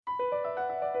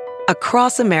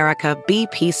Across America,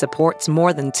 BP supports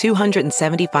more than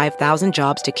 275,000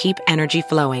 jobs to keep energy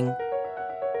flowing.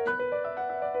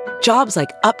 Jobs like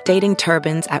updating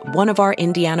turbines at one of our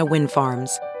Indiana wind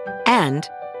farms and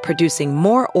producing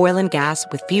more oil and gas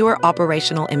with fewer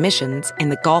operational emissions in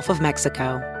the Gulf of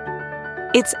Mexico.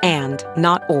 It's and,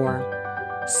 not or.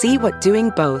 See what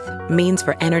doing both means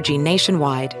for energy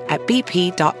nationwide at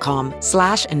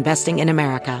bp.com/investing in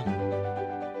America.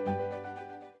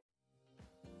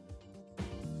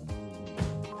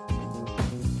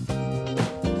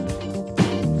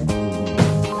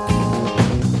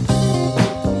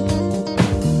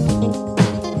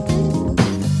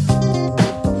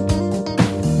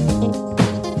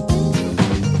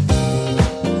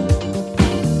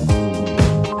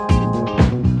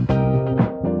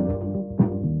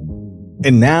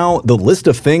 And now, the list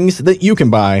of things that you can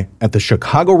buy at the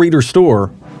Chicago Reader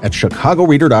store at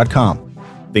chicagoreader.com.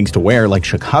 Things to wear like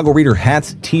Chicago Reader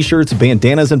hats, t-shirts,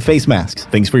 bandanas, and face masks.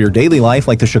 Things for your daily life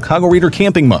like the Chicago Reader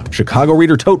camping mug, Chicago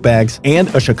Reader tote bags, and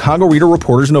a Chicago Reader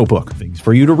reporter's notebook. Things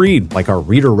for you to read like our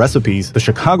Reader recipes, the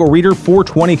Chicago Reader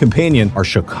 420 Companion, our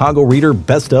Chicago Reader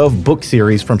Best of book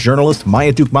series from journalists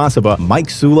Maya Dukmasova, Mike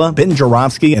Sula, Ben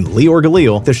Jarofsky, and Lior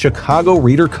Galil, the Chicago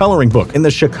Reader coloring book, and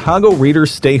the Chicago Reader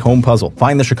Stay Home puzzle.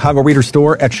 Find the Chicago Reader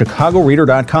store at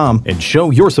chicagoreader.com and show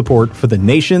your support for the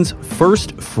nation's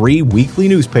first free weekly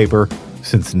newspaper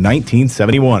since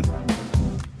 1971.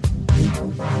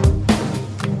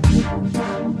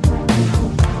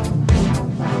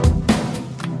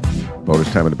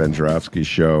 Bonus time of the Ben Jarofsky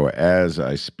Show as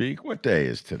I speak. What day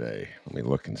is today? Let me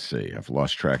look and see. I've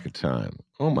lost track of time.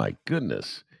 Oh, my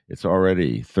goodness. It's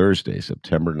already Thursday,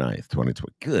 September 9th,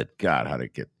 2020. Good God, how did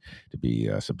it get to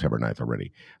be September 9th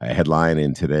already? A headline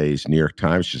in today's New York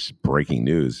Times, just breaking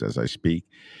news as I speak.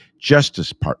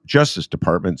 Justice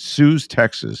Department sues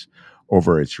Texas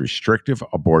over its restrictive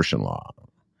abortion law.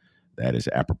 That is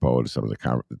apropos to some of the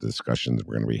discussions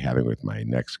we're going to be having with my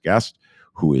next guest,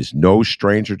 who is no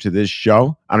stranger to this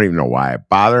show. I don't even know why I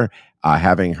bother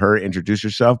having her introduce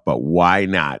herself, but why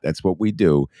not? That's what we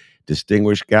do.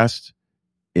 Distinguished guest,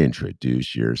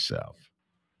 introduce yourself.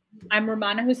 I'm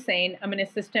Rummana Hussain. I'm an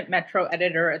assistant Metro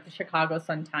editor at the Chicago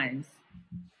Sun-Times.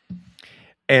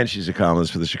 And she's a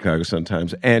columnist for the Chicago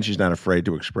Sun-Times, and she's not afraid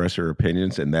to express her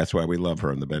opinions, and that's why we love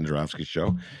her on the Ben Jarofsky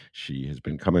Show. She has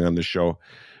been coming on the show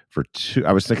for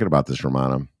I was thinking about this,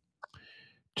 Rummana.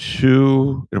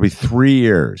 It'll be 3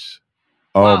 years.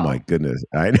 Oh, wow. My goodness.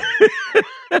 I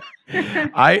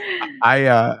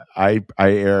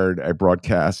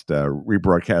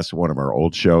rebroadcast one of our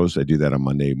old shows. I do that on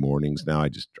Monday mornings now.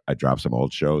 I drop some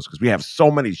old shows because we have so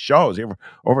many shows. We have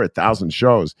over 1,000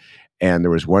 shows. And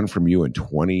there was one from you in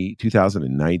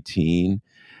 2019.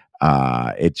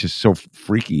 It's just so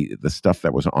freaky, the stuff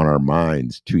that was on our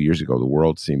minds 2 years ago. The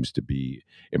world seems to be,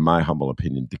 in my humble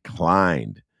opinion,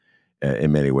 declined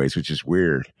in many ways, which is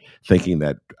weird, thinking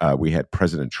that we had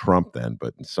President Trump then.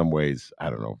 But in some ways, I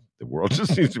don't know, the world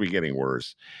just seems to be getting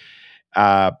worse.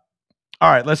 All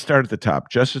right, let's start at the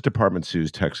top. Justice Department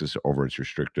sues Texas over its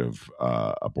restrictive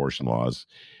abortion laws.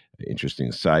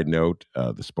 Interesting side note,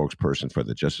 the spokesperson for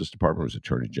the Justice Department was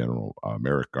Attorney General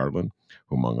Merrick Garland,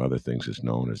 who, among other things, is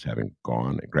known as having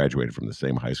gone and graduated from the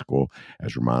same high school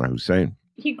as Rummana Hussain.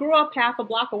 He grew up half a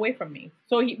block away from me.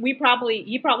 So he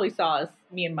probably saw us,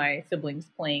 me and my siblings,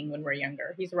 playing when we were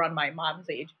younger. He's around my mom's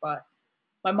age, but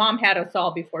my mom had us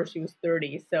all before she was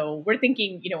 30. So we're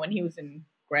thinking, when he was in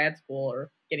grad school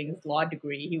or getting his law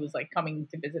degree, he was like coming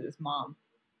to visit his mom.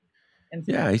 And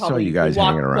so yeah, I saw you guys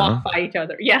hanging around. Walk by each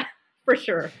other. Yeah, for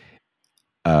sure.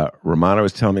 Rummana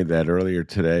was telling me that earlier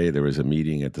today there was a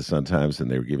meeting at the Sun-Times and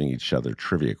they were giving each other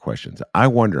trivia questions. I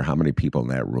wonder how many people in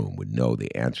that room would know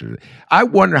the answer. I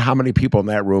wonder how many people in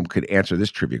that room could answer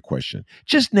this trivia question.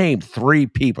 Just name 3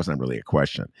 people. It's not really a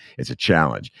question. It's a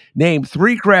challenge. Name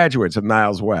 3 graduates of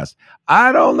Niles West.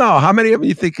 I don't know. How many of them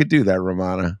you think could do that,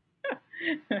 Rummana?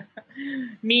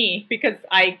 Me, because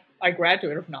I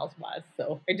graduated from Niles West,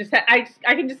 so I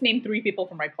can just name 3 people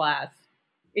from my class.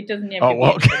 It doesn't have to be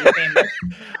anybody famous.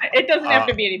 It doesn't have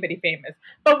to be anybody famous.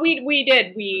 But we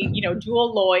did.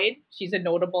 Jewel Lloyd, she's a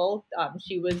notable.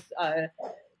 She was a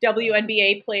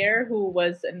WNBA player who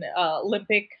was an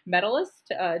Olympic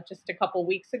medalist just a couple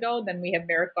weeks ago. Then we have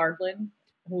Merrick Garland,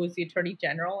 who was the Attorney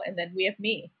General, and then we have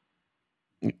me.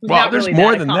 Well, there's really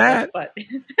more than that. But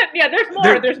yeah, there's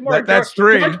more. There's more. That's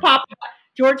 3.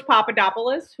 George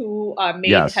Papadopoulos, who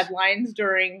made headlines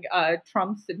during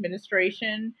Trump's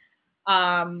administration.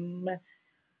 The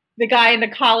guy in the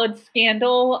college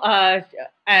scandal,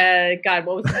 God,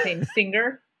 what was his name?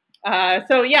 Singer.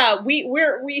 So yeah,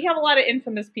 we have a lot of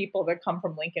infamous people that come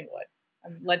from Lincolnwood.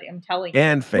 I'm telling you.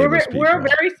 And famous people. We're a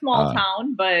very small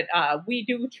town, but we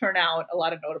do turn out a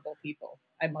lot of notable people,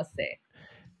 I must say.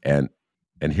 And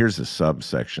here's a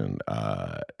subsection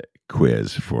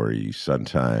quiz for you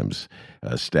Sun-Times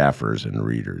staffers and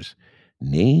readers.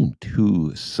 Name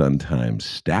 2 Sun-Times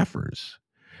staffers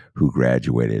who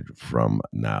graduated from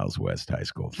Niles West High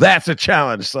School. That's a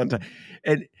challenge, Sun-Times.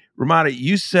 And Rummana,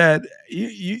 you said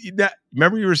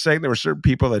remember you were saying there were certain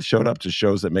people that showed up to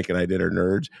shows that Mick and I did are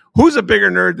nerds. Who's a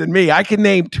bigger nerd than me? I can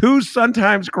name 2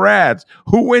 Sun-Times grads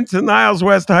who went to Niles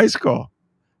West High School.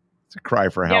 It's a cry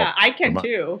for help. Yeah, I can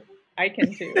too.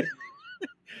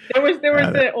 There was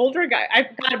the older guy.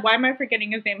 God, why am I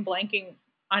forgetting his name? Blanking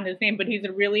on his name, but he's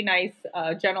a really nice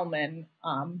gentleman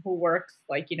who works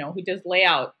who does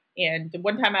layout. And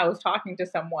one time I was talking to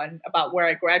someone about where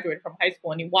I graduated from high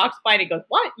school, and he walks by and he goes,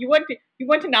 "What? You went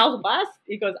to Niles West?"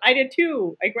 He goes, "I did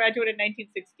too. I graduated in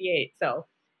 1968." So,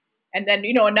 and then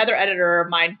another editor of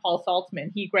mine, Paul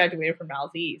Saltzman, he graduated from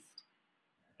Niles East.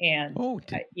 And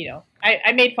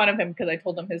I made fun of him because I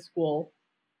told him his school,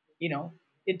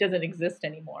 it doesn't exist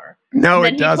anymore. No,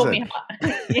 it doesn't.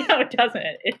 It doesn't.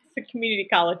 It's a community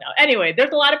college now. Anyway,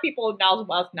 there's a lot of people in Niles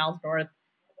West, Niles North.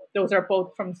 Those are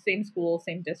both from same school,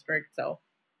 same district. So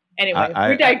anyway,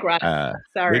 we digress.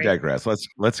 Sorry. We digress.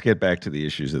 Let's get back to the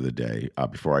issues of the day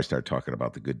before I start talking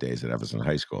about the good days at Everson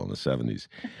High School in the 70s,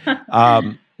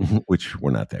 which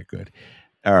were not that good.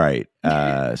 All right.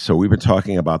 So we've been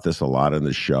talking about this a lot in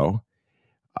the show.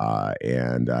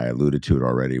 And I alluded to it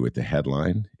already with the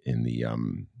headline in the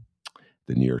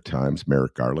New York Times.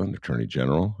 Merrick Garland, Attorney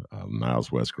General,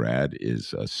 Niles West grad,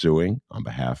 is suing on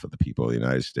behalf of the people of the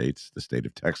United States, the state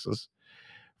of Texas,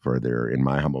 for their, in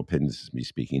my humble opinion, this is me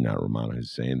speaking, not Rummana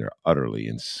Hussain, their utterly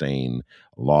insane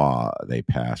law they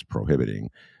passed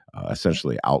prohibiting,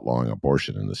 essentially outlawing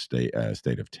abortion in the state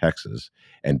of Texas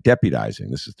and deputizing.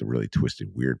 This is the really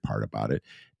twisted, weird part about it.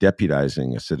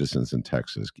 Deputizing citizens in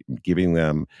Texas, giving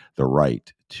them the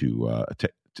right to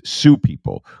sue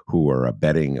people who are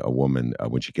abetting a woman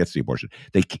when she gets the abortion.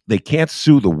 They can't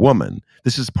sue the woman.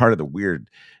 This is part of the weird,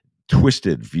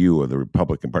 twisted view of the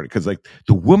Republican Party, because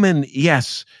the woman,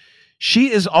 yes,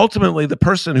 she is ultimately the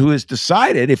person who has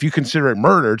decided, if you consider it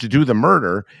murder, to do the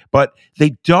murder, but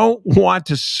they don't want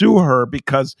to sue her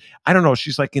because, I don't know,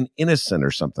 she's like an innocent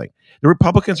or something. The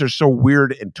Republicans are so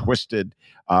weird and twisted,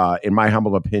 in my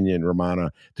humble opinion,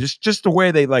 Rummana. There's just the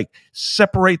way they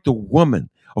separate the woman.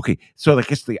 Okay, so I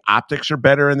guess the optics are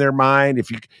better in their mind.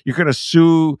 If you're going to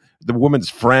sue the woman's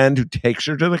friend who takes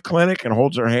her to the clinic and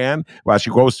holds her hand while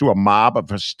she goes through a mob of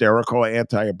hysterical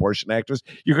anti-abortion activists,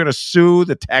 you're going to sue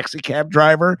the taxi cab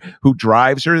driver who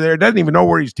drives her there, doesn't even know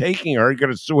where he's taking her. You're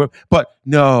going to sue him. But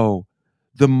no,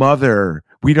 the mother.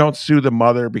 We don't sue the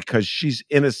mother because she's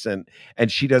innocent and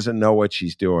she doesn't know what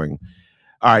she's doing.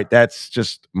 All right, that's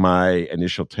just my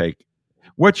initial take.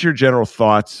 What's your general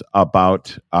thoughts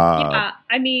about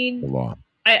I mean, the law?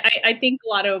 I think a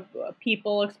lot of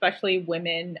people, especially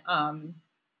women,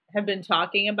 have been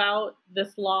talking about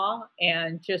this law,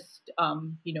 and just a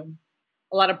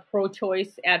lot of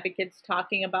pro-choice advocates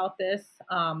talking about this.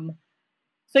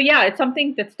 So yeah, it's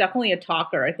something that's definitely a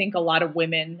talker. I think a lot of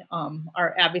women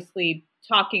are obviously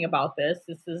talking about this.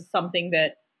 This is something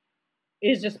that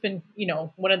has just been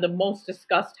one of the most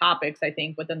discussed topics, I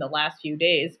think, within the last few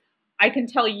days. I can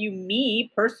tell you,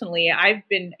 me personally, I've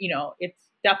been, it's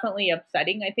definitely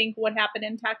upsetting, I think, what happened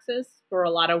in Texas for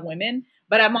a lot of women.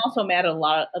 But I'm also mad at a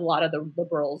lot of the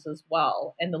liberals as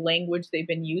well, and the language they've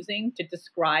been using to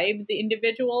describe the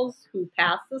individuals who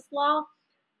passed this law.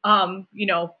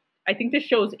 I think this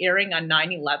show's airing on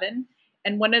 9/11.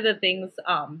 And one of the things,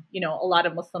 a lot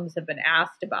of Muslims have been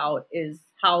asked about is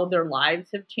how their lives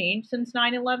have changed since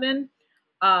 9/11.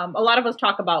 A lot of us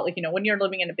talk about, when you're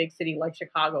living in a big city like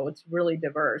Chicago, it's really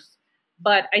diverse.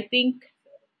 But I think,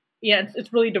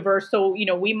 it's really diverse. So,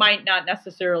 we might not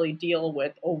necessarily deal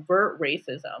with overt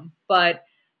racism, but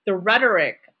the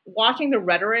rhetoric, watching the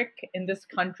rhetoric in this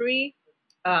country,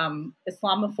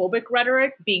 Islamophobic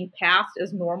rhetoric being passed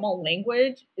as normal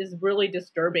language is really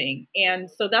disturbing.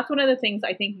 And so that's one of the things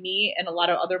I think me and a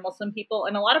lot of other Muslim people,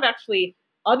 and a lot of actually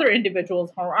other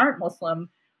individuals who aren't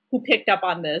Muslim, who picked up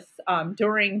on this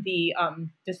during the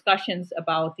discussions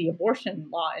about the abortion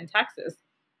law in Texas.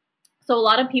 So a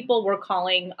lot of people were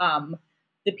calling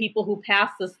the people who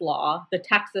passed this law the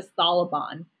Texas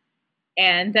Taliban.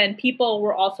 And then people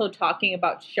were also talking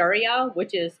about Sharia,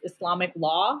 which is Islamic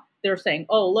law. They're saying,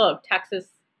 oh, look, Texas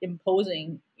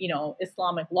imposing,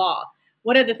 Islamic law.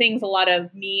 One of the things a lot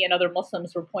of me and other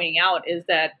Muslims were pointing out is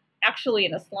that actually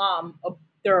in Islam,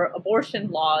 there are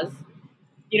abortion laws,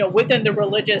 within the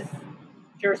religious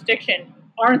jurisdiction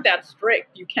aren't that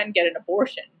strict, you can get an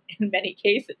abortion in many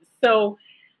cases. So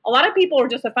a lot of people are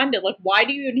just offended. Like, why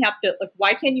do you even have to, like,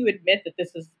 why can't you admit that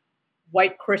this is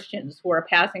white Christians who are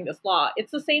passing this law?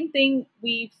 It's the same thing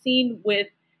we've seen with,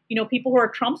 people who are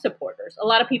Trump supporters. A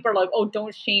lot of people are like, oh,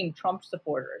 don't shame Trump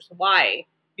supporters. Why?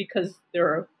 Because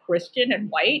they're Christian and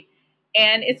white.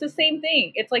 And it's the same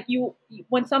thing. It's like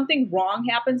when something wrong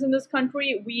happens in this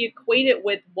country, we equate it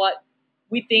with what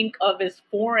we think of as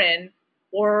foreign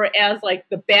or as like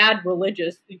the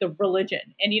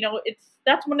religion. And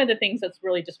that's one of the things that's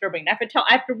really disturbing. I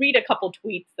have to read a couple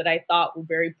tweets that I thought were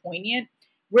very poignant,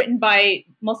 written by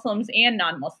Muslims and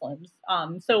non-Muslims.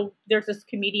 So there's this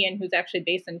comedian who's actually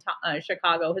based in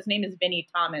Chicago. His name is Vinny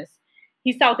Thomas.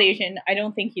 He's South Asian. I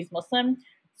don't think he's Muslim.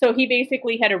 So he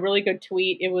basically had a really good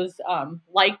tweet. It was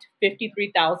liked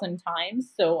 53,000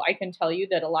 times. So I can tell you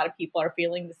that a lot of people are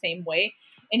feeling the same way.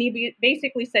 And he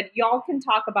basically said, y'all can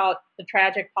talk about the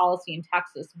tragic policy in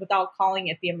Texas without calling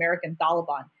it the American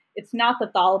Taliban. It's not the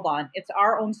Taliban. It's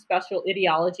our own special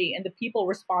ideology. And the people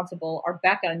responsible are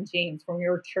Becca and James from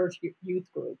your church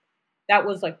youth group. That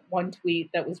was like one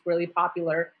tweet that was really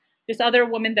popular. This other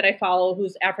woman that I follow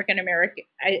who's African American.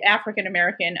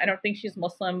 I don't think she's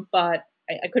Muslim, but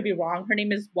I could be wrong. Her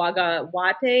name is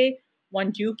Wagawate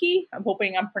Wanjuki. I'm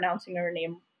hoping I'm pronouncing her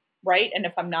name right. And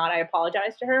if I'm not, I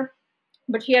apologize to her.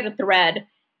 But she had a thread,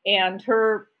 and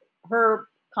her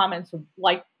comments were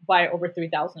liked by over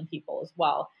 3,000 people as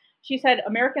well. She said,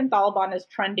 American Taliban is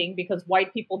trending because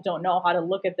white people don't know how to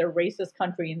look at their racist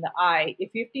country in the eye. If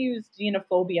you have to use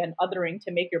xenophobia and othering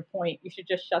to make your point, you should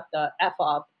just shut the F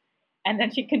up. And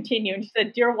then she continued, and she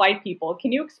said, dear white people,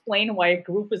 can you explain why a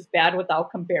group is bad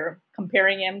without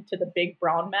comparing him to the big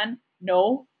brown men?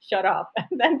 No, shut up.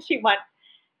 And then she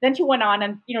went on,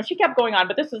 and she kept going on,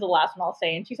 but this is the last one I'll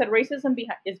say. And she said, racism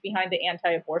is behind the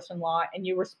anti-abortion law, and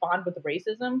you respond with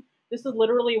racism. This is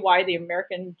literally why the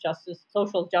American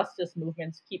social justice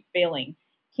movements keep failing.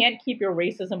 Can't keep your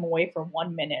racism away for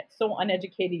 1 minute. So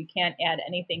uneducated, you can't add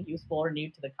anything useful or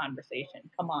new to the conversation.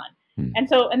 Come on.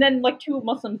 And then like two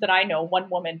Muslims that I know, one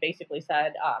woman basically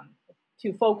said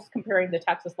to folks comparing the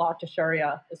Texas law to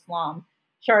Sharia Islam,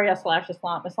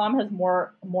 Sharia/Islam. Islam has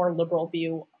more liberal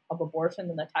view of abortion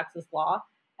than the Texas law.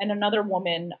 And another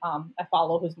woman I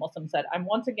follow who's Muslim said, I'm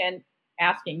once again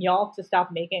asking y'all to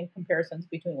stop making comparisons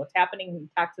between what's happening in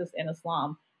Texas and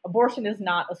Islam. Abortion is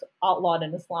not outlawed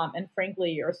in Islam, and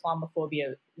frankly, your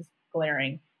Islamophobia is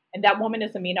glaring. And that woman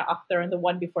is Amina Akhtar, and the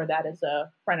one before that is a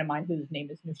friend of mine whose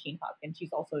name is Nushin Haq, and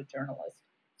she's also a journalist.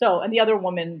 So, and the other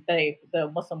woman,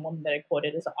 the Muslim woman that I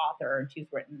quoted, is an author, and she's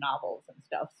written novels and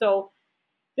stuff. So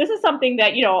this is something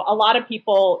that, a lot of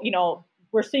people,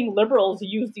 we're seeing liberals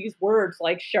use these words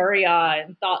like Sharia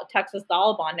and Texas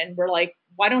Taliban, and we're like,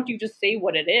 why don't you just say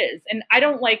what it is? And I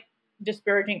don't like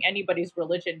disparaging anybody's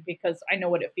religion because I know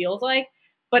what it feels like,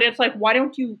 but it's like, why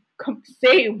don't you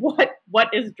say what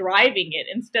is driving it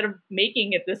instead of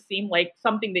making it this seem like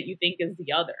something that you think is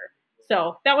the other?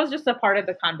 So that was just a part of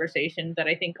the conversation that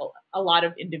I think a lot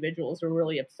of individuals are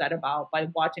really upset about by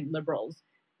watching liberals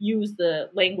use the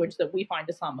language that we find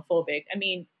Islamophobic. I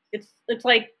mean, it's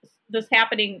like this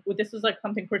happening. This is like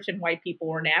something Christian white people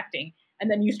were enacting, and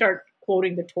then you start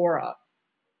quoting the Torah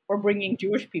or bringing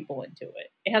Jewish people into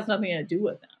it. It has nothing to do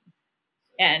with them.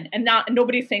 And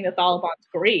nobody's saying the Taliban's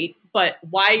great, but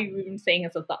why are you even saying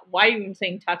why are you even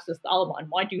saying Texas Taliban?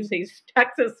 Why do you say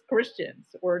Texas Christians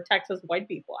or Texas white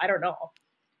people? I don't know.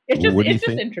 It's just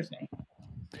interesting.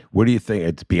 What do you think?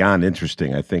 It's beyond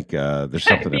interesting. I think there's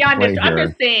something beyond interesting. I'm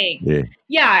just saying.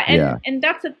 Yeah. And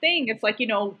that's the thing. It's like,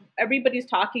 everybody's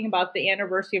talking about the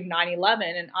anniversary of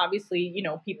 9/11, and obviously,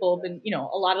 people have been, a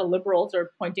lot of liberals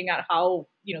are pointing out how,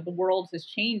 the world has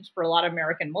changed for a lot of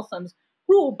American Muslims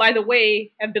who, by the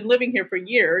way, have been living here for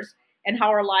years, and how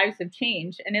our lives have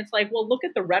changed. And it's like, well, look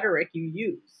at the rhetoric you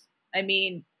use. I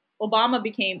mean, when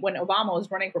Obama was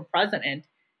running for president,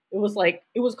 it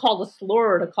was called a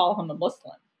slur to call him a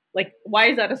Muslim. Like, why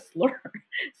is that a slur?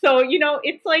 So,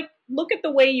 it's like, look at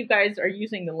the way you guys are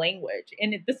using the language.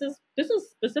 And this is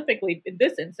specifically, in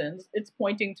this instance, it's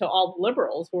pointing to all the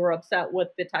liberals who are upset with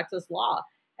the Texas law.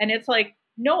 And it's like,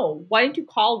 no, why don't you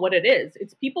call what it is?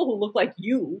 It's people who look like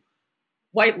you,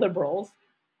 white liberals,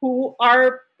 who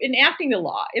are enacting the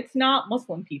law. It's not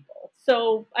Muslim people.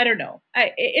 So, I don't know.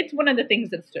 It's one of the things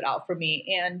that stood out for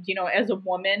me. And, as a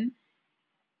woman,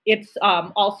 it's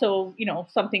also,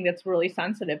 something that's really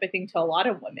sensitive, I think, to a lot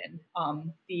of women,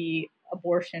 the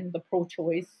abortion, the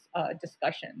pro-choice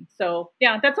discussion. So,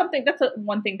 yeah, that's one thing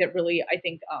that really, I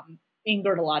think,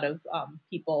 angered a lot of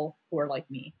people who are like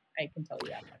me. I can tell you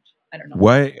that much. I don't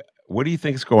know. What do you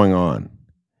think is going on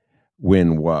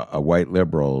when white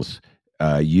liberals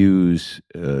use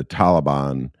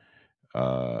Taliban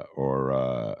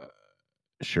or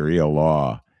Sharia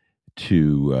law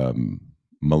to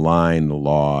malign the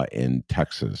law in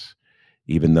Texas,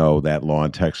 even though that law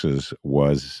in Texas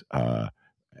was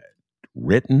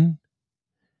written,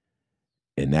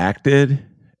 enacted,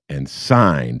 and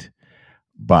signed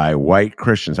by white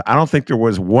Christians. I don't think there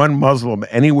was one Muslim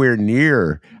anywhere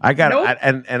near. Nope.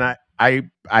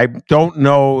 I don't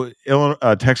know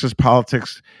Texas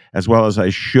politics as well as I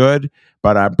should,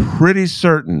 but I'm pretty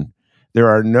certain there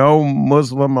are no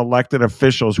Muslim elected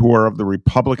officials who are of the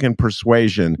Republican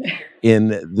persuasion in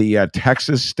the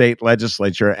Texas state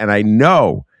legislature. And I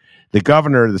know the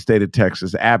governor of the state of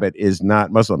Texas, Abbott, is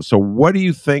not Muslim. So what do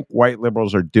you think white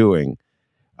liberals are doing,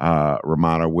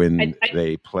 Rummana, when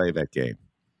they play that game?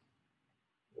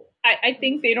 I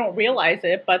think they don't realize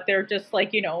it, but they're just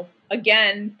like,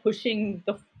 again, pushing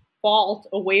the fault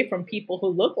away from people who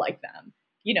look like them.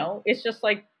 It's just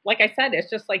like I said, it's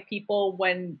just like people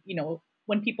when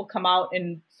people come out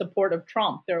in support of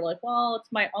Trump, they're like, well,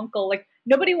 it's my uncle. Like,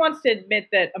 nobody wants to admit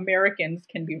that Americans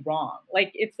can be wrong.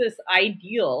 Like, it's this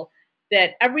ideal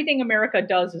that everything America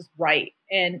does is right.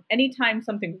 And anytime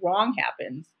something wrong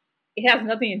happens, it has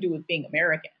nothing to do with being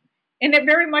American. And it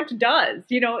very much does.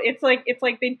 It's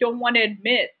like they don't want to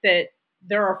admit that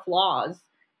there are flaws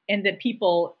and that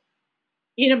people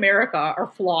in America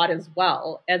are flawed as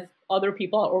well as other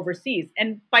people overseas.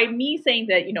 And by me saying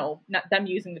that, not them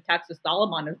using the Texas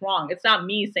Taliban is wrong, it's not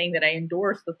me saying that I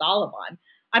endorse the Taliban.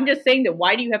 I'm just saying that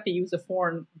why do you have to use a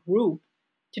foreign group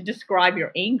to describe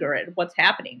your anger at what's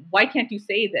happening? Why can't you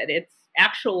say that it's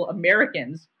actual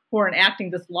Americans who are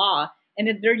enacting this law and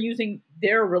that they're using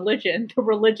their religion, the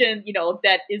religion,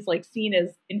 that is like seen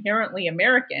as inherently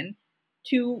American,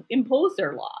 to impose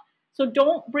their law? So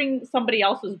don't bring somebody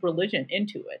else's religion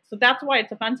into it. So that's why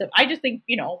it's offensive. I just think,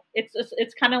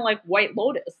 it's kind of like White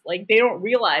Lotus. Like, they don't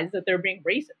realize that they're being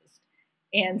racist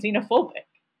and xenophobic.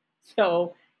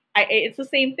 So it's the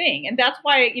same thing. And that's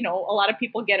why, a lot of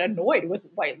people get annoyed with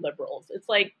white liberals. It's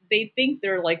like they think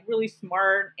they're like really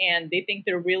smart and they think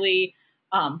they're really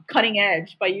cutting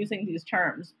edge by using these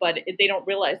terms, but they don't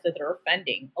realize that they're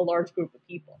offending a large group of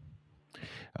people.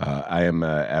 I am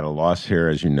at a loss here.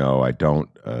 As you know, I don't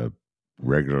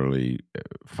regularly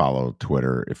follow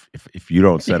Twitter. If you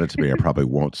don't send it to me, I probably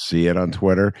won't see it on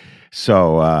Twitter.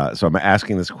 So I'm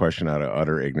asking this question out of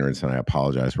utter ignorance, and I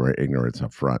apologize for my ignorance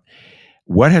up front.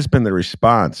 What has been the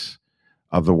response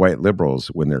of the white liberals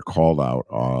when they're called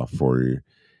out for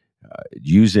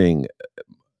using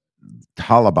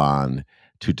Taliban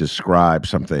to describe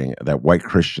something that white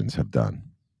Christians have done?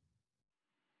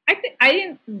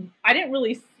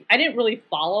 I didn't really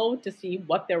follow to see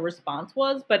what their response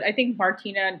was, but I think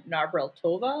Martina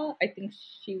Navratilova,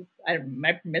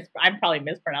 I'm probably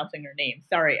mispronouncing her name.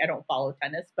 Sorry, I don't follow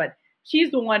tennis, but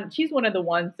she's one of the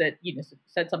ones that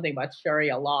said something about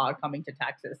Sharia law coming to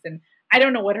Texas, and I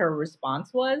don't know what her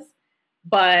response was,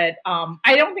 but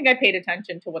I don't think I paid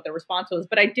attention to what the response was,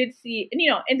 but I did see,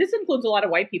 and this includes a lot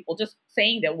of white people just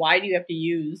saying that why do you have to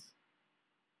use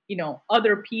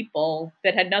other people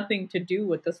that had nothing to do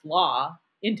with this law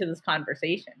into this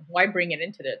conversation? Why bring it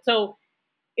into it? So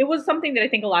it was something that I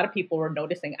think a lot of people were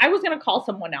noticing. I was going to call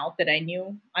someone out that I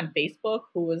knew on Facebook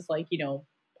who was like,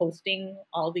 posting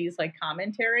all these like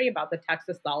commentary about the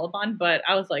Texas Taliban, but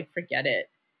I was like, forget it.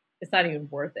 It's not even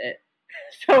worth it.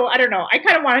 So I don't know. I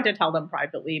kind of wanted to tell them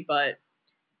privately, but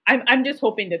I'm just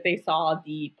hoping that they saw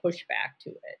the pushback to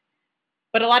it.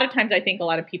 But a lot of times I think a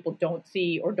lot of people don't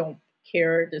see or don't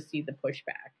care to see the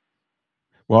pushback.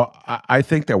 Well, I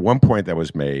think that one point that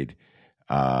was made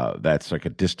that's like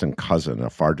a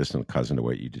far distant cousin to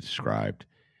what you described,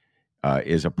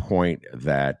 is a point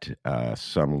that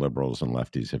some liberals and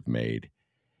lefties have made.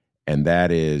 And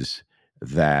that is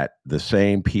that the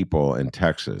same people in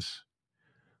Texas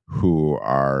who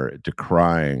are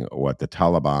decrying what the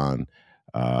Taliban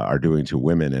are doing to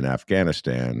women in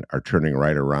Afghanistan are turning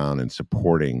right around and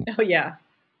supporting Oh, yeah.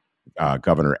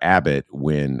 Governor Abbott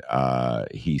when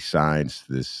he signs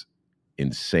this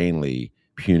insanely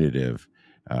punitive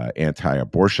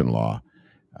anti-abortion law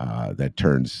that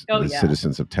turns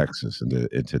citizens of Texas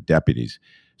into deputies.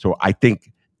 So I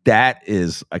think that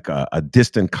is like a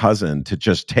distant cousin to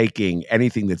just taking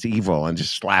anything that's evil and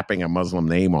just slapping a Muslim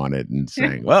name on it and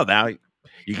saying, well, now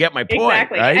you get my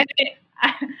point, exactly. right?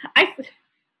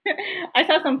 I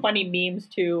saw some funny memes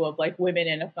too of like women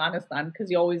in Afghanistan, because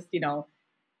you always,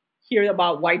 hear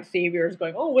about white saviors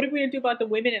going, oh, what are we going to do about the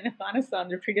women in Afghanistan?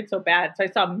 They're treated so bad. So I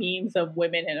saw memes of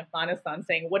women in Afghanistan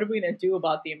saying, what are we going to do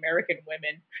about the American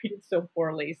women treated so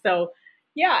poorly? So,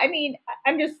 yeah, I mean,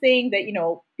 I'm just saying that,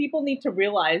 people need to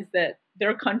realize that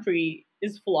their country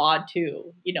is flawed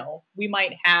too. We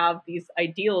might have these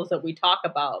ideals that we talk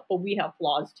about, but we have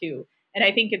flaws too. And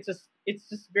I think it's just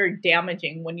very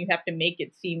damaging when you have to make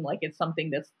it seem like it's something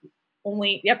that's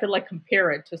only, you have to like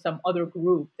compare it to some other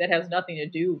group that has nothing to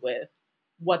do with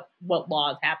what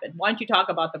laws happen. Why don't you talk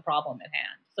about the problem at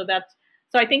hand?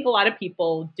 So I think a lot of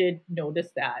people did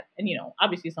notice that, and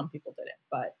obviously some people didn't,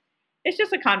 but it's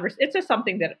just it's just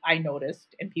something that I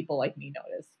noticed and people like me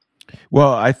noticed.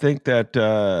 Well, I think that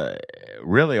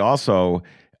really also,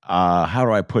 how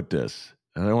do I put this?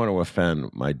 And I don't want to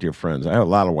offend my dear friends. I have a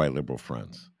lot of white liberal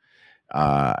friends.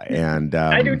 And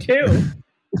I do too.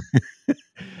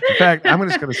 In fact, I'm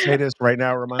just going to say this right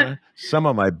now, Rummana. Some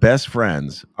of my best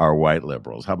friends are white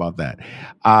liberals. How about that?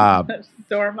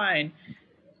 So are mine.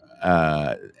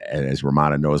 And as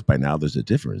Rummana knows by now, there's a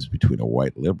difference between a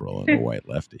white liberal and a white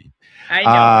lefty.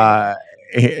 I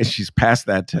know. She's passed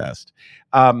that test.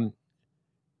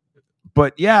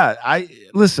 But yeah,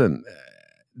 listen.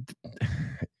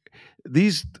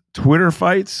 These Twitter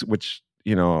fights, which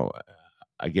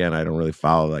again, I don't really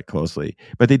follow that closely,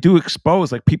 but they do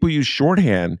expose, like, people use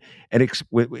shorthand, and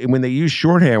when they use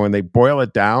shorthand, when they boil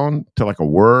it down to like a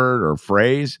word or a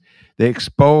phrase, they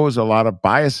expose a lot of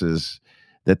biases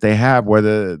that they have,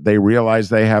 whether they realize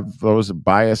they have those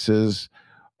biases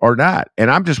or not. And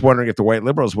I'm just wondering if the white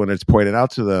liberals, when it's pointed out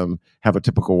to them, have a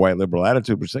typical white liberal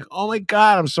attitude, which is like, oh my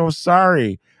God, I'm so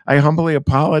sorry. I humbly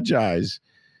apologize.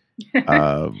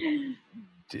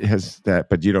 Has that,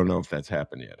 but you don't know if that's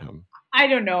happened yet, huh? I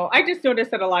don't know. I just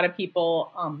noticed that a lot of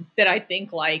people that I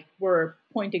think like were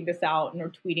pointing this out and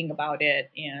are tweeting about it,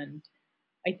 and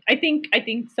I think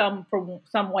some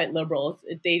white liberals,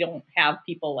 they don't have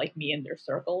people like me in their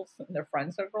circles, in their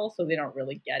friend circles, so they don't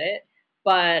really get it.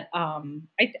 But I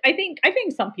think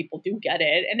some people do get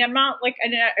it, and I'm not like,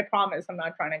 and I promise I'm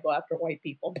not trying to go after white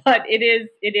people, but it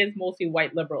is mostly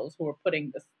white liberals who are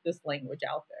putting this language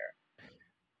out there.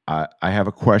 I have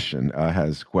a question.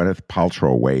 Has Gwyneth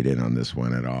Paltrow weighed in on this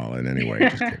one at all? In any way?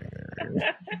 Just kidding.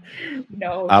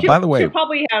 No. By the way,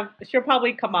 she'll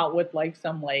probably come out with like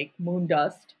some like moon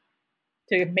dust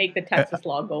to make the Texas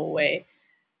law go away.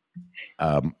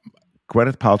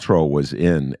 Gwyneth Paltrow was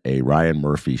in a Ryan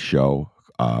Murphy show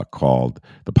called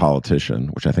The Politician,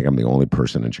 which I think I'm the only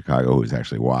person in Chicago who's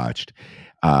actually watched.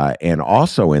 And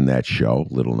also in that show,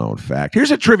 little known fact, here's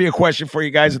a trivia question for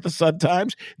you guys at the Sun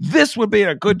Times. This would be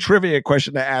a good trivia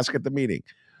question to ask at the meeting.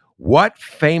 What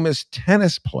famous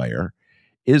tennis player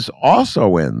is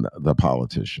also in The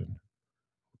Politician?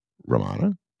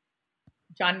 Rummana?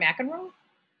 John McEnroe?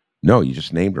 No, you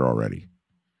just named her already.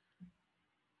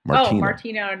 Martina. Oh,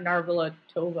 Martina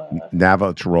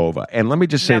Navratilova. And let me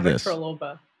just say this.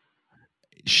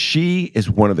 She is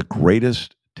one of the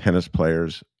greatest tennis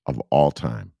players of all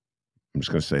time. I'm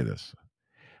just going to say this.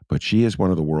 But she is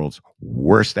one of the world's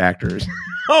worst actors.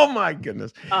 Oh, my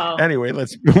goodness. Oh. Anyway,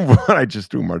 let's move on. I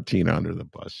just threw Martina under the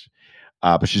bus.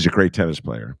 But she's a great tennis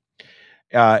player.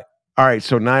 All right,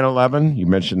 so 9/11. You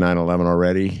mentioned 9/11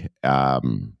 already.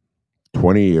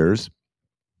 20 years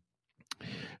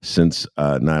since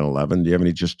 9/11. Do you have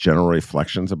any just general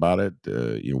reflections about it?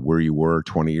 Where you were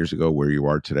 20 years ago, where you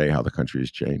are today, how the country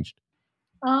has changed?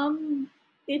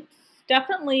 It's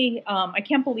definitely, I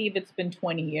can't believe it's been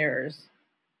 20 years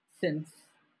since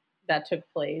that took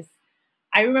place.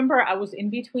 I remember I was in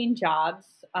between jobs.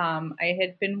 I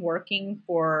had been working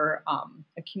for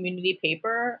a community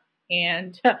paper,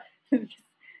 and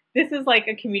this is like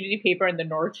a community paper in the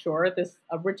North Shore.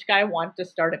 A rich guy wanted to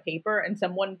start a paper, and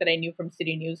someone that I knew from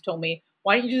City News told me,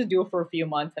 why don't you just do it for a few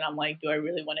months? And I'm like, do I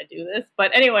really want to do this?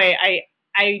 But anyway, I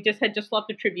had just left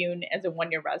the Tribune as a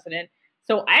 1-year resident.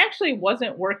 So I actually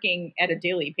wasn't working at a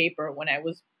daily paper when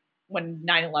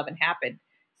 9/11 happened.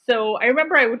 So I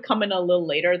remember I would come in a little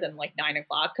later than like 9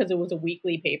 o'clock because it was a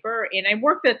weekly paper. And I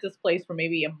worked at this place for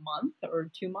maybe a month or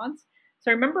 2 months.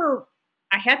 So I remember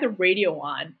I had the radio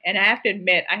on, and I have to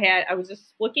admit, I was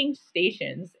just flicking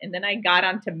stations, and then I got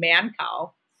onto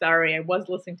Mancow. Sorry, I was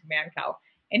listening to Mancow.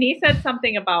 And he said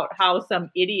something about how some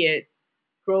idiot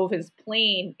drove his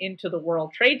plane into the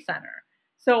World Trade Center.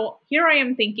 So here I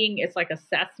am thinking it's like a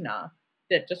Cessna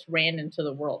that just ran into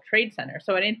the World Trade Center.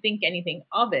 So I didn't think anything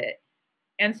of it.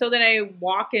 And so then I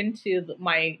walk into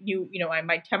my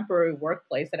my temporary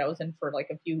workplace that I was in for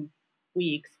like a few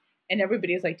weeks. And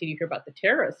everybody's like, did you hear about the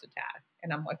terrorist attack?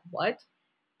 And I'm like, what?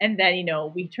 And then,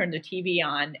 we turn the TV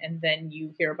on, and then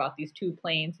you hear about these two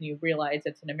planes, and you realize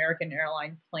it's an American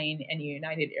Airlines plane and a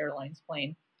United Airlines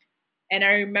plane. And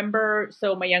I remember,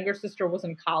 so my younger sister was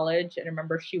in college, and I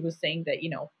remember she was saying that,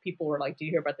 people were like, did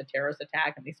you hear about the terrorist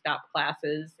attack? And they stopped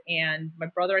classes. And my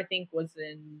brother, I think, was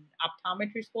in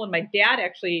optometry school. And my dad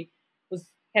actually was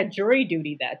had jury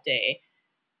duty that day.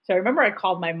 So I remember I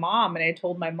called my mom and I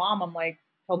told my mom, I'm like,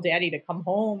 tell daddy to come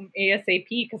home ASAP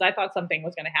because I thought something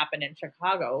was going to happen in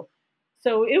Chicago.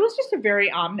 So it was just a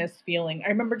very ominous feeling. I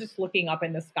remember just looking up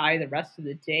in the sky the rest of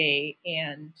the day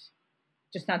and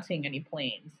just not seeing any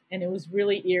planes. And it was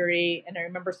really eerie. And I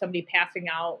remember somebody passing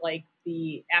out like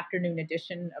the afternoon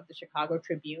edition of the Chicago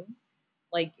Tribune,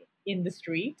 like in the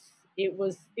streets. It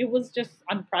was just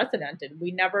unprecedented.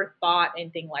 We never thought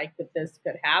anything like that this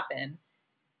could happen.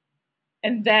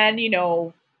 And then,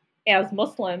 as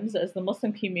Muslims, as the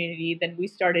Muslim community, then we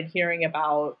started hearing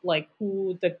about like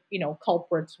who the,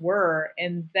 culprits were.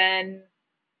 And then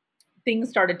things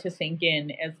started to sink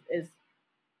in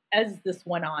as this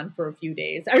went on for a few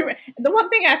days. The one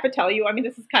thing I have to tell you, I mean,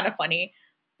 this is kind of funny.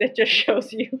 That just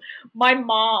shows you my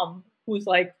mom, who's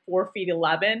like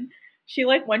 4'11", she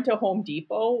like went to Home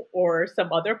Depot or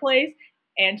some other place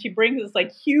and she brings this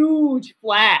like huge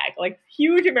flag, like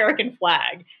huge American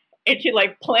flag. And she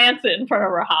like plants it in front of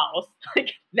her house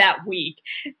like that week.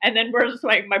 And then we're just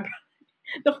like,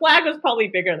 the flag was probably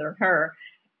bigger than her.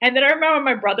 And then I remember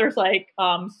my brother's like,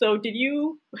 so did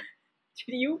you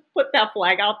put that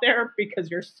flag out there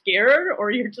because you're scared or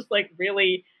you're just like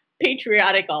really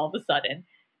patriotic all of a sudden?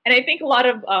 And I think a lot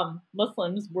of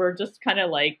Muslims were just kind of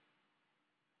like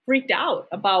freaked out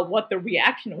about what the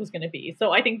reaction was going to be.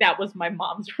 So I think that was my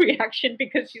mom's reaction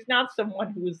because she's not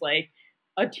someone who's like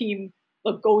a team,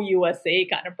 like, go USA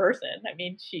kind of person. I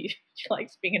mean, she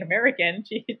likes being an American.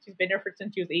 She's been here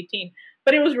since she was 18.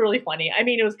 But it was really funny. I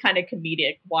mean, it was kind of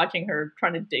comedic watching her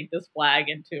trying to dig this flag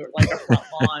into like a front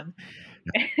lawn.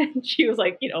 And she was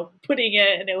like, putting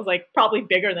it, and it was like probably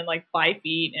bigger than like 5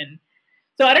 feet. And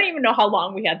so I don't even know how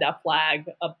long we had that flag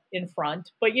up in front.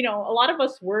 But, a lot of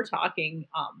us were talking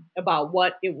about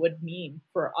what it would mean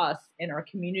for us in our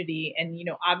community. And,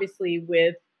 obviously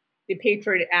with the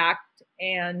Patriot Act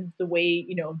and the way,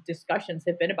 discussions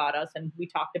have been about us. And we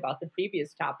talked about the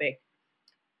previous topic,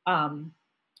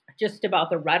 just about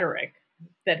the rhetoric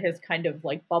that has kind of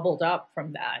like bubbled up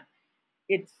from that.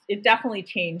 It definitely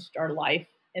changed our life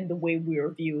and the way we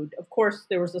were viewed. Of course,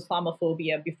 there was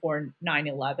Islamophobia before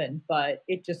 9/11, but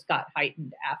it just got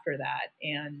heightened after that.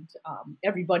 And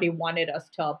everybody wanted us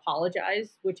to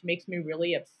apologize, which makes me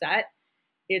really upset.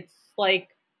 It's like,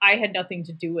 I had nothing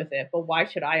to do with it, but why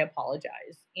should I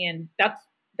apologize? And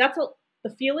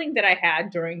the feeling that I had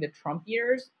during the Trump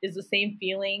years is the same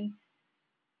feeling.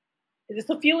 It's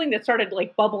a feeling that started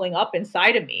like bubbling up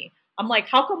inside of me. I'm like,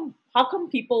 how come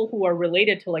people who are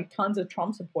related to like tons of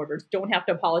Trump supporters don't have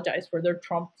to apologize for their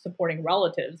Trump supporting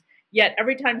relatives? Yet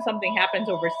every time something happens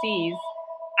overseas,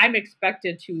 I'm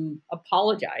expected to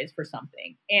apologize for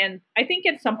something. And I think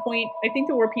at some point, I think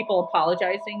there were people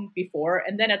apologizing before.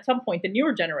 And then at some point, the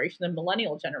newer generation, the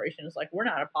millennial generation is like, we're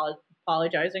not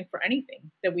apologizing for anything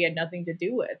that we had nothing to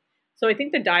do with. So I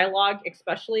think the dialogue,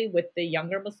 especially with the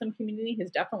younger Muslim community,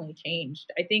 has definitely changed.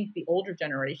 I think the older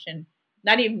generation,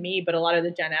 not even me, but a lot of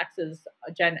the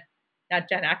not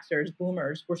Gen Xers,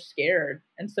 boomers, were scared.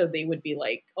 And so they would be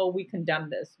like, oh, we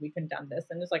condemn this.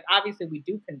 And it's like, obviously we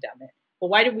do condemn it. But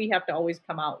why do we have to always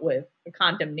come out with a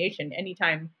condemnation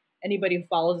anytime anybody who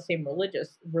follows the same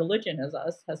religion as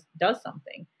us does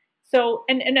something? So,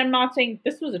 and I'm not saying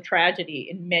this was a tragedy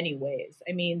in many ways.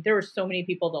 I mean, there were so many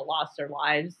people that lost their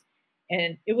lives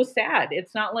and it was sad.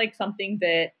 It's not like something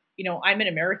that, I'm an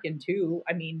American too.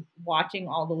 I mean, watching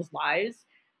all those lives.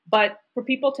 But for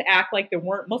people to act like there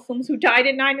weren't Muslims who died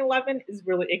in 9/11 is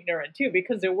really ignorant too,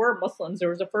 because there were Muslims. There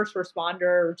was a first responder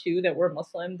or two that were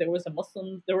Muslim. There were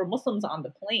Muslims on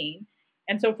the plane.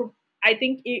 And so I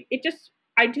think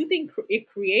I do think it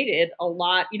created a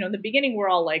lot, in the beginning we're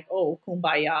all like, oh,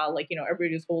 kumbaya, like,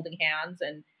 everybody was holding hands.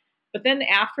 But then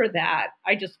after that,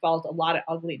 I just felt a lot of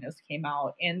ugliness came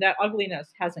out, and that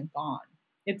ugliness hasn't gone.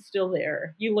 It's still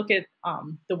there. You look at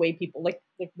the way people, like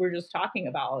we're just talking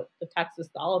about the Texas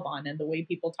Taliban and the way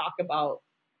people talk about,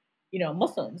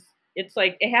 Muslims. It's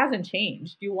like, it hasn't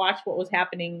changed. You watch what was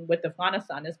happening with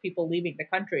Afghanistan as people leaving the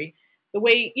country. The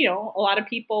way, a lot of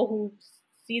people who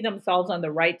see themselves on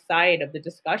the right side of the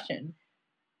discussion,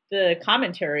 the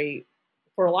commentary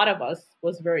for a lot of us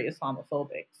was very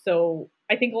Islamophobic. So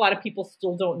I think a lot of people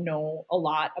still don't know a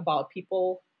lot about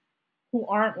people who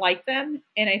aren't like them.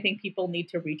 And I think people need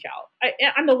to reach out.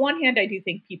 On the one hand, I do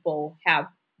think people have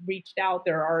reached out.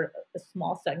 There are a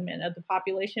small segment of the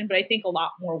population, but I think a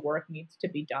lot more work needs to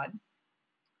be done.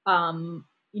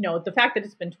 The fact that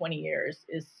it's been 20 years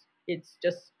it's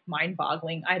just mind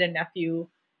boggling. I had a nephew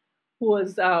who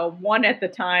was 1 at the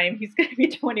time. He's going to be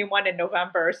 21 in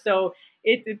November. So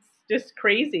it's just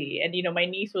crazy. And, my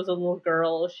niece was a little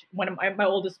girl. My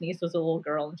oldest niece was a little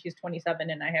girl, and she's 27,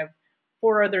 and I have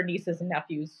 4 other nieces and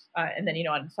nephews, and then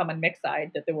on some on Mick's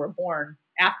side that they were born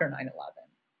after 9/11.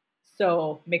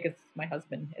 So Mick is my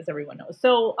husband, as everyone knows.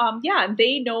 So and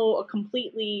they know a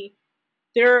completely.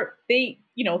 They're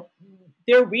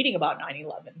reading about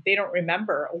 9/11. They don't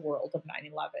remember a world of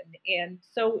 9/11, and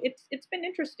so it's been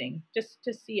interesting just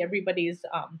to see everybody's.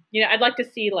 I'd like to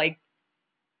see like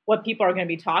what people are going to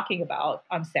be talking about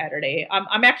on Saturday.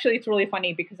 I'm actually, it's really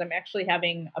funny because I'm actually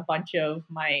having a bunch of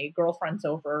my girlfriends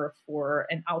over for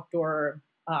an outdoor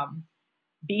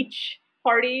beach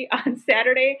party on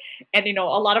Saturday. And, a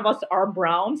lot of us are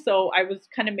brown. So I was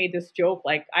kind of made this joke,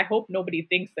 like, I hope nobody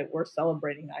thinks that we're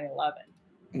celebrating 9/11.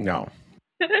 No.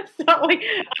 So like,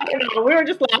 I don't know. We were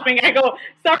just laughing. I go,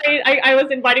 sorry. I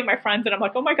was inviting my friends and I'm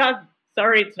like, oh my God,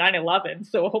 sorry, it's 9/11.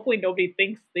 So hopefully nobody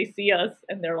thinks they see us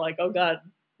and they're like, oh God,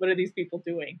 what are these people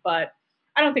doing? But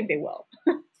I don't think they will.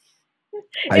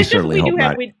 I certainly hope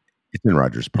not. It's in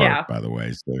Rogers Park, by the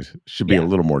way. So there should be a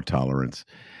little more tolerance.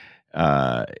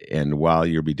 And while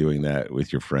you'll be doing that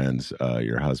with your friends,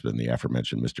 your husband, the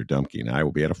aforementioned Mr. Dumpke, and I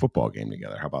will be at a football game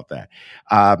together. How about that?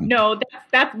 No,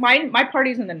 that's my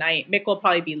party's in the night. Mick will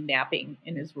probably be napping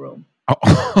in his room.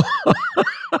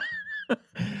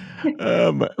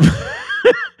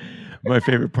 My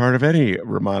favorite part of any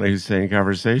Rummana Hussain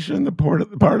conversation, the part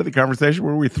of the conversation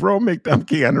where we throw Mick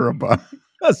Dumpke under a bus.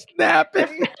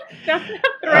 Snapping. That's not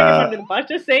throwing him under the bus.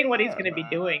 Just saying what he's going to be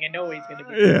doing. I know what he's going to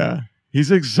be doing. Yeah.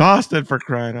 He's exhausted, for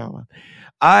crying out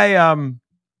loud.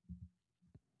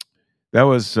 That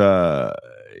was those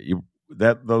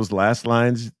last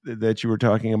lines that you were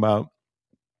talking about,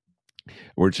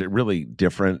 which are really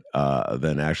different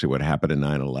than actually what happened in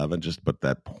 9/11. But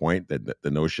that point, that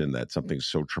the notion that something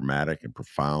so traumatic and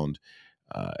profound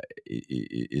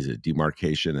is a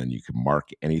demarcation, and you can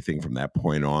mark anything from that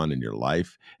point on in your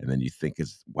life, and then you think,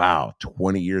 wow,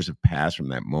 20 years have passed from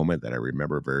that moment that I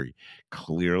remember very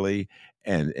clearly,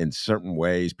 and in certain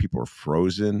ways people are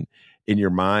frozen in your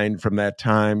mind from that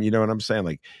time. You know what I'm saying?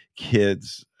 Like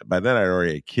kids, by then I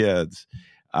already had kids,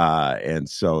 and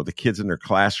so the kids in their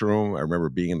classroom, I remember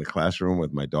being in the classroom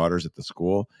with my daughters at the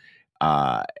school,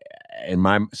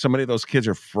 and so many of those kids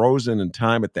are frozen in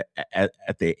time at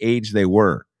the age they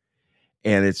were.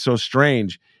 And it's so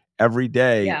strange. Every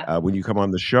day when you come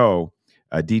on the show,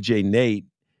 DJ Nate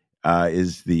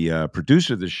is the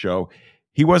producer of the show.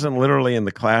 He wasn't literally in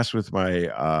the class with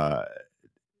my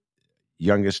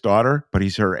youngest daughter, but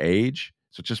he's her age.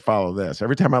 So just follow this.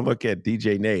 Every time I look at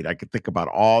DJ Nate, I could think about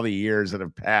all the years that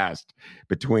have passed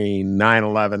between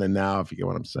 9/11 and now, if you get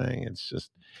what I'm saying. It's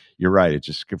just, you're right. It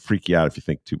just could freak you out if you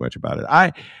think too much about it.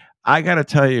 I got to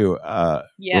tell you,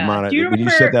 Rummana, when you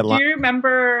said that line. Do you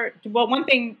remember, well, one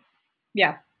thing, do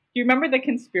you remember the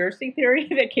conspiracy theory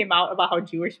that came out about how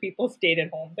Jewish people stayed at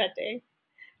home that day?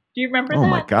 Do you remember that? Oh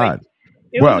my God.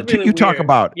 Well, really you talk weird.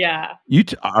 about,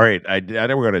 all right, I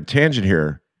know we're on a tangent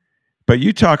here, but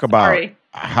you talk about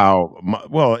how,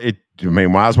 well,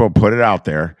 might as well put it out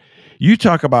there. You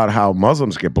talk about how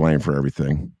Muslims get blamed for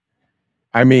everything.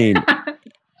 I mean,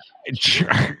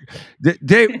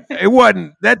 it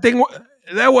wasn't that thing.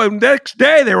 That was next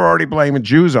day they were already blaming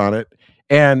Jews on it,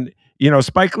 and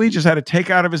Spike Lee just had to take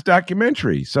out of his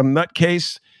documentary some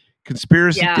nutcase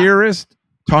conspiracy theorist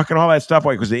talking all that stuff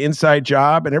like it was the inside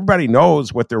job, and everybody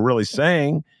knows what they're really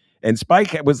saying. And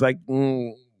Spike was like,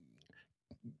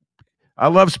 I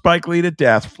love Spike Lee to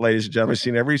death, ladies and gentlemen. I've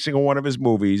seen every single one of his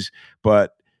movies,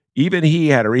 but even he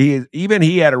had to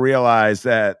realize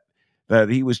that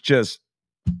he was just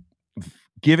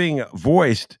giving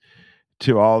voice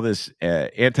to all this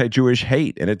anti-Jewish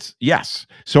hate. And it's, yes.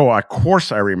 So of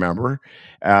course I remember.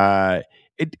 Let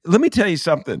me tell you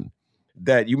something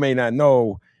that you may not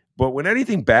know, but when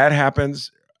anything bad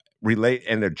happens,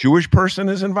 and a Jewish person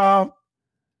is involved,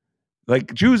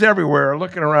 like Jews everywhere are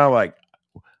looking around like,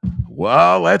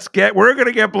 well, we're going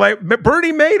to get blamed.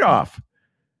 Bernie Madoff,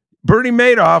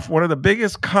 one of the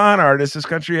biggest con artists this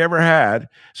country ever had.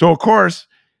 So of course,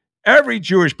 every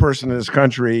Jewish person in this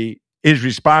country is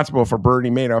responsible for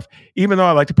Bernie Madoff, even though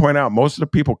I like to point out most of the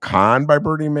people conned by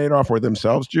Bernie Madoff were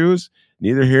themselves Jews,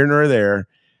 neither here nor there.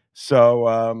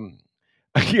 So,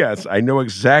 yes, I know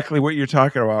exactly what you're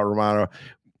talking about, Rummana.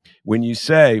 When you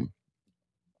say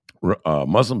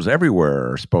Muslims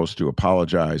everywhere are supposed to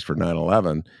apologize for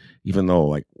 9/11, even though,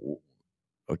 like,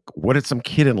 what did some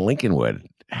kid in Lincolnwood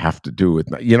have to do with,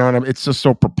 what I mean? It's just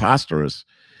so preposterous.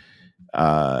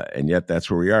 And yet that's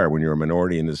where we are when you're a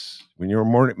minority when you're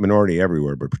a minority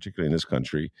everywhere, but particularly in this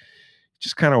country,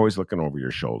 just kind of always looking over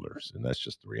your shoulders. And that's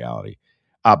just the reality.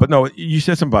 But no, you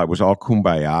said something about it was all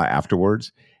kumbaya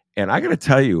afterwards. And I got to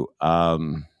tell you,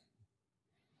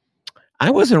 I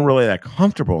wasn't really that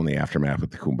comfortable in the aftermath with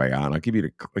the Kumbaya. And I'll give you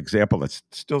an example that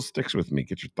still sticks with me.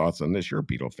 Get your thoughts on this. You're a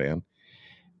Beatle fan.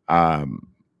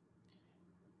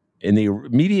 In the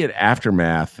immediate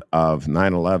aftermath of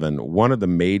 9/11, one of the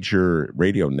major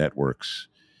radio networks,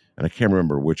 and I can't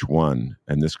remember which one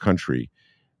in this country,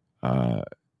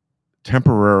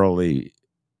 temporarily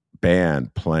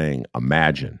banned playing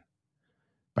Imagine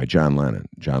by John Lennon.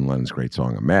 John Lennon's great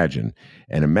song, Imagine.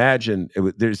 And Imagine,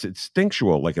 there's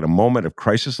instinctual, like in a moment of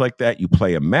crisis like that, you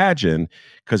play Imagine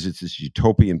because it's this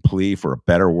utopian plea for a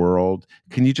better world.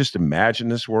 Can you just imagine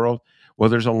this world? Well,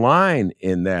 there's a line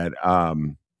in that,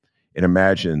 in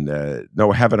Imagine,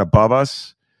 no heaven above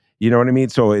us. You know what I mean?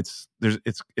 So it's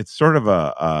sort of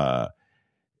I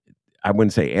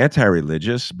wouldn't say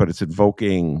anti-religious, but it's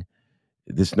invoking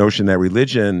this notion that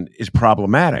religion is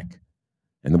problematic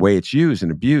and the way it's used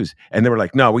and abused. And they were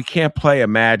like, no, we can't play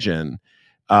Imagine.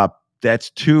 That's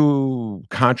too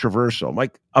controversial. I'm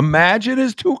like, Imagine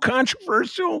is too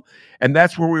controversial? And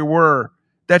that's where we were.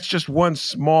 That's just one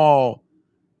small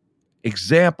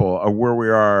example of where we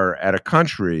are as a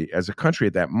country at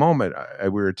that moment. We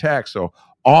were attacked. So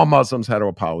all Muslims had to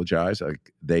apologize.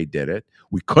 Like, they did it.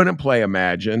 We couldn't play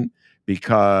Imagine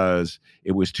because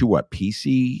it was too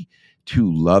PC,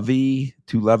 too lovey-dovey,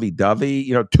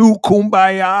 too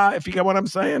kumbaya, if you get what I'm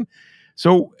saying.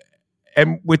 So,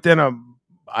 and within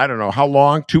I don't know how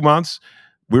long, 2 months,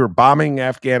 we were bombing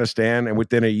Afghanistan, and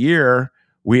within a year,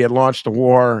 we had launched a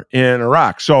war in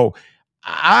Iraq. So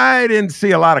I didn't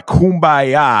see a lot of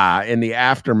kumbaya in the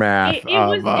aftermath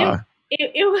It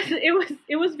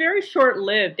was very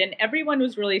short-lived, and everyone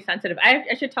was really sensitive.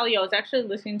 I should tell you, I was actually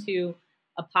listening to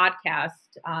a podcast,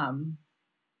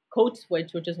 Code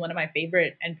Switch, which is one of my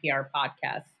favorite NPR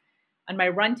podcasts, on my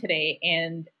run today.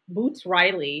 And Boots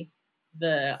Riley,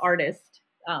 the artist,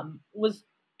 was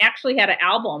actually had an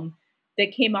album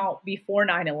that came out before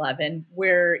 9/11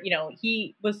 where,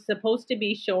 he was supposed to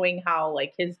be showing how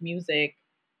like his music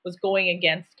was going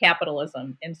against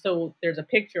capitalism. And so there's a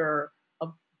picture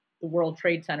of the World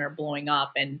Trade Center blowing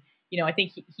up. And, I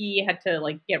think he had to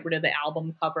like get rid of the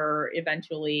album cover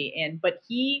eventually. But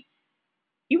he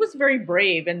was very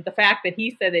brave. And the fact that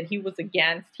he said that he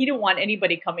didn't want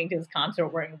anybody coming to his concert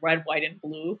wearing red, white, and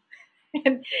blue.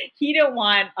 And he didn't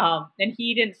want, and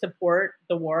he didn't support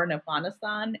the war in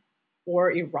Afghanistan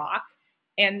or Iraq.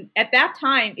 And at that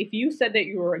time, if you said that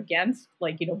you were against,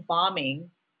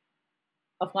 bombing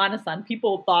Afghanistan,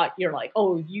 people thought you're like,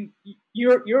 oh,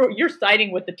 you're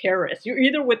siding with the terrorists. You're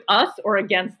either with us or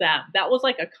against them. That was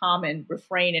like a common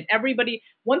refrain. And everybody,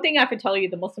 one thing I have to tell you,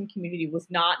 the Muslim community was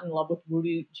not in love with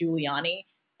Rudy Giuliani,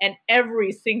 and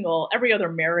every other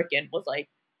American was like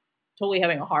totally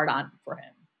having a hard on for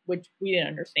him, which we didn't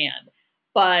understand.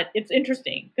 But it's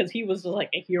interesting because he was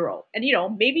like a hero. And,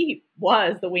 maybe he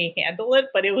was the way he handled it,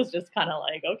 but it was just kind of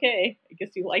like, okay, I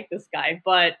guess you like this guy.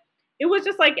 But it was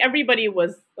just like everybody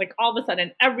was like, all of a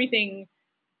sudden, everything,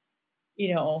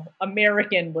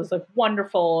 American was like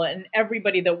wonderful. And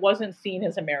everybody that wasn't seen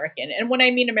as American. And when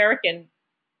I mean American,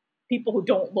 people who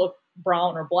don't look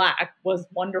brown or black was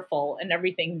wonderful. And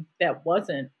everything that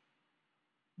wasn't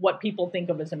what people think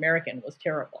of as American was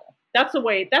terrible. That's the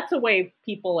way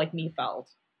people like me felt.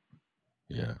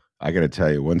 Yeah. I got to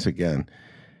tell you, once again,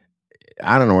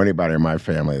 I don't know anybody in my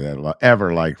family that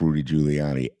ever liked Rudy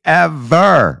Giuliani.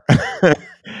 Ever.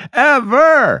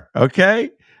 Ever.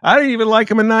 Okay? I didn't even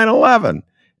like him in 9/11.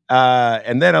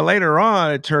 And then later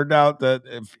on, it turned out that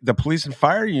the police and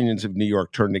fire unions of New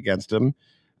York turned against him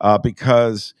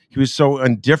because he was so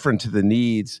indifferent to the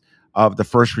needs of the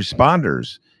first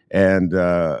responders and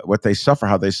what they suffer,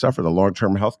 how they suffer, the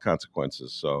long-term health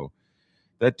consequences. So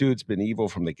that dude's been evil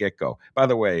from the get-go. By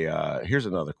the way, here's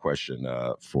another question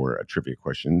for a trivia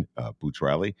question, Boots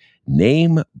Riley.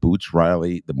 Name Boots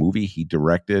Riley, the movie he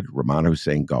directed, Rummana,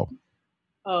 Hussain, go.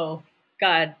 Oh,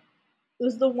 God. It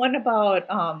was the one about,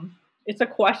 it's a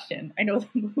question. I know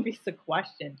the movie's a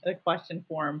question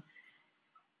form.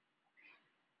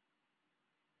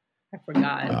 I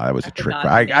forgot. That was a trick.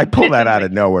 I pulled that out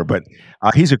of nowhere, but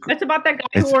he's a. It's about that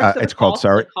guy who works. It's called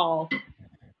Sorry.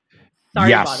 Sorry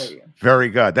Yes, to bother you. Very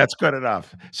good. That's good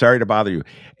enough. Sorry to bother you.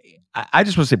 I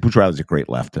just want to say, Boots Riley's a great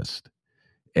leftist,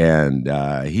 and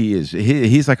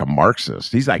he's like a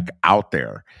Marxist. He's like out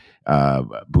there,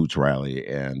 Boots Riley,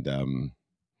 and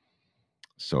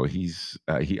so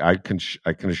I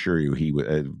can assure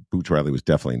you, Boots Riley was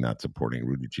definitely not supporting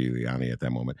Rudy Giuliani at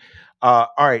that moment. All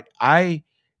right,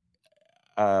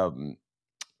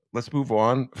 let's move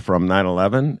on from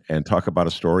 9/11 and talk about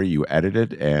a story you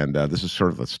edited. And this is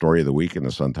sort of the story of the week in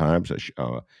the Sun-Times.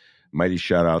 Mighty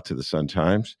shout out to the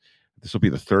Sun-Times. This will be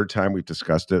the third time we've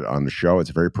discussed it on the show. It's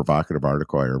a very provocative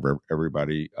article. I urge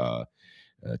everybody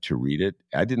to read it.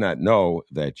 I did not know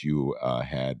that you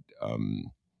had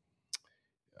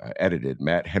edited.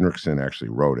 Matt Henriksen actually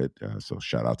wrote it. So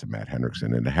shout out to Matt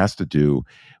Henriksen. And it has to do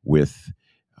with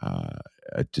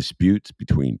a dispute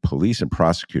between police and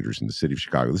prosecutors in the city of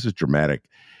Chicago. This is a dramatic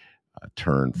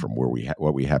turn from where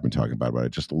what we have been talking about. But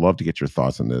I'd just love to get your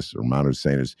thoughts on this. Rummana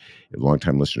Hussain, as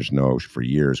longtime listeners know, for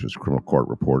years was a criminal court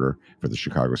reporter for the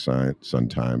Chicago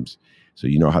Sun-Times. So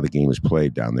you know how the game is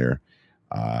played down there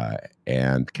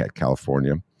and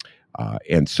California.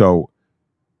 And so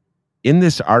in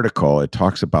this article, it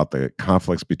talks about the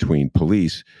conflicts between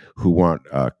police who want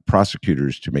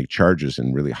prosecutors to make charges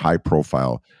in really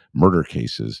high-profile murder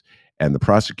cases, and the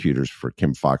prosecutors for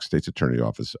Kim Foxx State's Attorney's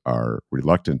Office are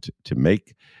reluctant to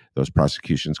make those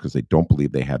prosecutions because they don't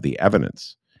believe they have the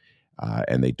evidence,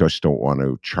 and they just don't want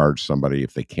to charge somebody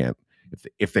if they can't.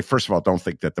 If they first of all don't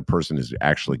think that the person is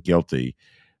actually guilty,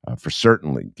 for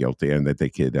certainly guilty, and that they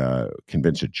could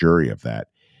convince a jury of that.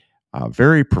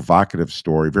 Very provocative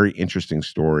story, very interesting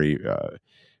story,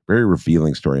 very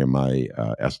revealing story in my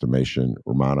estimation,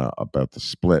 Rummana, about the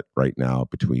split right now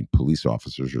between police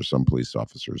officers, or some police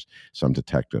officers, some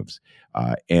detectives,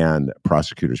 and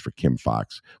prosecutors for Kim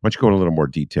Foxx. Why don't you go into a little more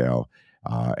detail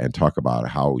and talk about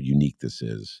how unique this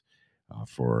is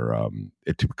for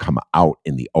it to come out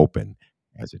in the open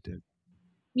as it did?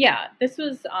 Yeah, this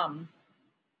was.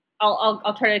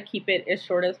 I'll try to keep it as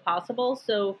short as possible.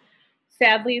 So,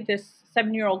 sadly, this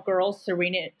 7-year-old girl,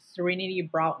 Serenity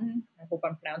Broughton, I hope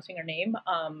I'm pronouncing her name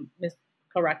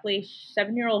correctly.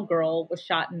 7-year-old girl was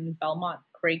shot in Belmont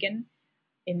Cragen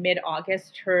in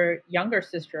mid-August. Her younger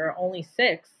sister, only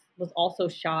 6, was also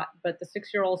shot, but the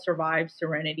 6-year-old survived.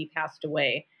 Serenity passed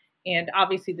away. And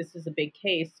obviously, this is a big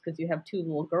case because you have 2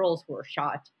 little girls who were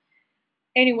shot.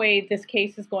 Anyway, this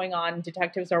case is going on.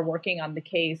 Detectives are working on the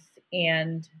case,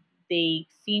 and they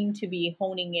seem to be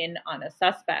honing in on a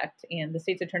suspect, and the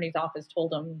state's attorney's office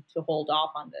told them to hold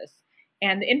off on this.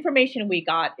 And the information we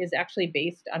got is actually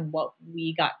based on what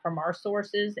we got from our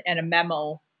sources and a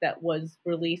memo that was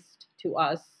released to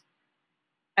us.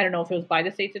 I don't know if it was by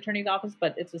the state's attorney's office,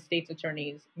 but it's the state's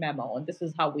attorney's memo, and this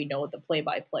is how we know the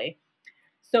play-by-play.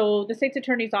 So the state's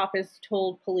attorney's office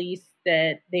told police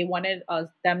that they wanted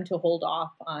them to hold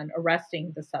off on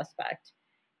arresting the suspect.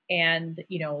 And,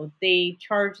 they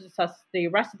they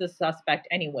arrested the suspect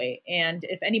anyway. And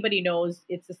if anybody knows,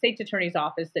 it's the state's attorney's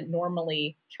office that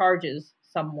normally charges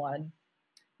someone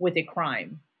with a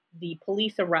crime. The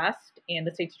police arrest and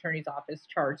the state's attorney's office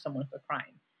charge someone with a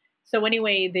crime. So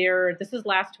anyway, this is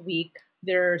last week.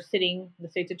 They're sitting, the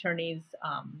state's attorney's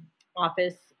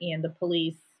office and the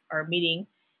police are meeting.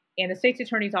 And the state's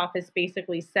attorney's office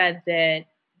basically said that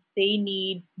they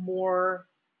need more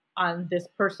on this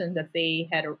person that the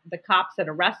cops had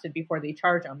arrested before they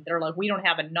charge them. They're like, we don't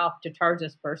have enough to charge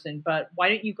this person, but why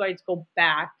don't you guys go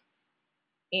back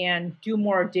and do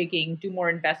more digging, do more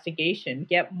investigation,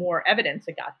 get more evidence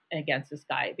against this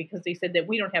guy? Because they said that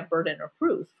we don't have burden of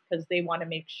proof, because they want to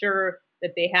make sure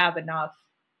that they have enough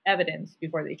evidence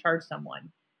before they charge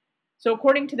someone. So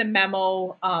according to the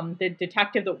memo, the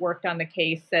detective that worked on the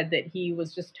case said that he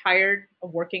was just tired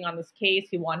of working on this case.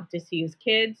 He wanted to see his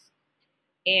kids.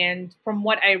 And from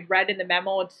what I read in the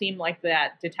memo, it seemed like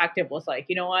that detective was like,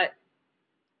 you know what,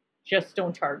 just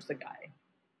don't charge the guy.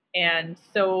 And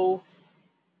so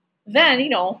then,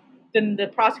 then the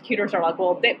prosecutors are like,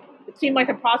 well, it seemed like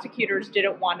the prosecutors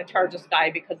didn't want to charge this guy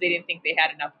because they didn't think they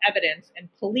had enough evidence. And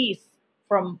police,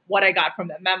 from what I got from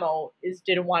the memo,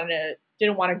 didn't want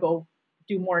to go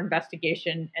do more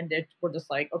investigation. And they were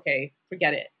just like, okay,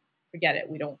 forget it.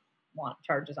 We don't want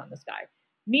charges on this guy.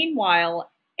 Meanwhile,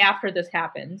 after this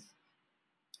happens,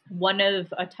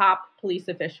 a top police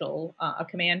official, a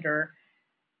commander,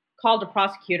 called a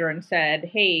prosecutor and said,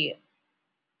 hey,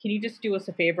 can you just do us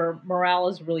a favor? Morale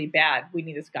is really bad. We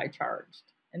need this guy charged.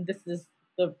 And this is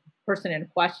the person in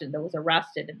question that was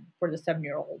arrested for the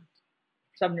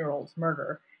 7-year-old's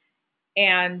murder.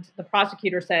 And the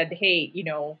prosecutor said, hey,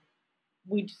 we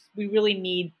really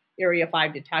need Area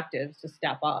 5 detectives to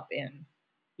step up, and,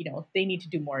 they need to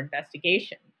do more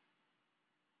investigation.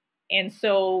 And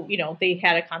so, they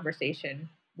had a conversation,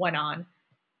 went on.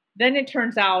 Then it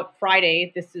turns out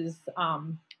Friday, this is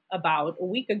about a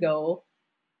week ago,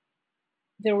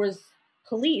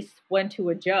 police went to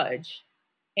a judge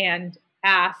and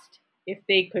asked if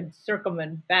they could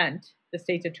circumvent the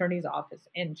state's attorney's office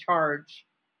and charge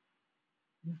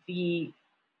the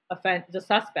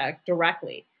suspect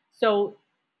directly. So,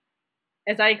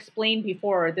 as I explained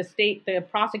before, the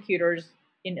prosecutors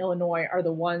in Illinois are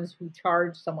the ones who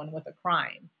charge someone with a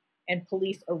crime. and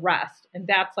police arrest. And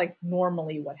that's like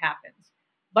normally what happens.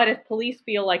 But if police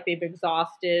feel like they've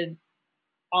exhausted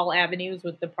all avenues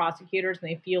with the prosecutors and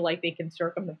they feel like they can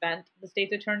circumvent the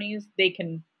state's attorneys, they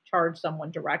can charge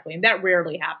someone directly. And that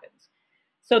rarely happens.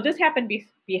 So this happened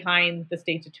behind the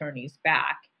state's attorney's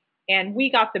back. And we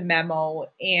got the memo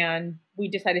and we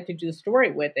decided to do the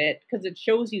story with it because it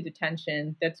shows you the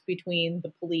tension that's between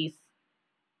the police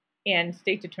and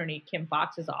State's Attorney Kim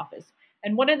Foxx's office.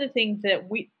 And one of the things that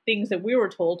we were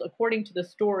told, according to the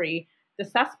story, the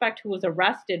suspect who was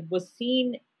arrested was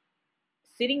seen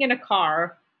sitting in a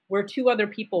car where two other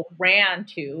people ran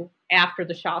to after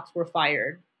the shots were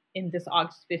fired in this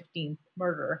August 15th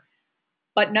murder.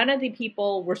 But none of the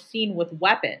people were seen with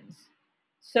weapons.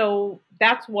 So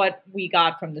that's what we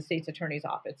got from the state's attorney's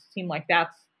office. It seemed like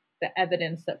that's the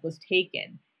evidence that was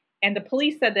taken. And the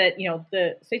police said that,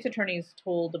 the state's attorneys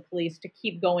told the police to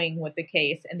keep going with the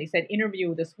case. And they said,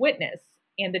 interview this witness.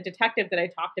 And the detective that I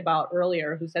talked about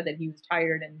earlier, who said that he was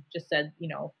tired and just said,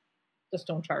 just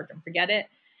don't charge him, forget it.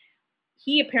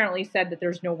 He apparently said that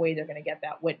there's no way they're going to get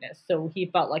that witness. So he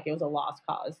felt like it was a lost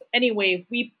cause. Anyway,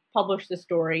 we published the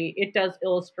story. It does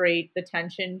illustrate the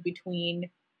tension between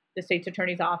the state's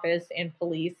attorney's office and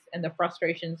police and the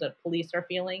frustrations that police are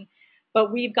feeling.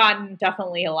 But we've gotten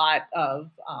definitely a lot of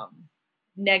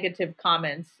negative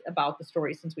comments about the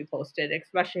story since we posted,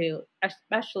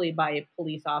 especially by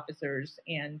police officers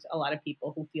and a lot of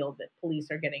people who feel that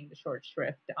police are getting the short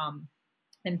shrift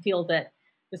and feel that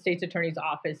the state's attorney's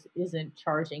office isn't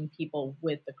charging people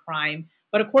with the crime.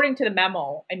 But according to the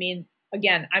memo,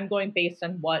 again, I'm going based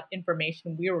on what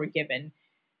information we were given.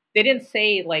 They didn't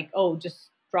say just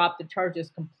drop the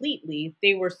charges completely.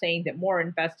 They were saying that more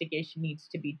investigation needs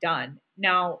to be done.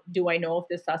 Now, do I know if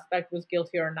the suspect was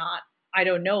guilty or not? I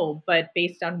don't know. But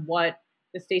based on what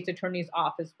the state's attorney's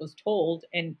office was told,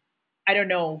 and I don't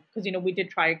know, because, we did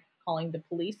try calling the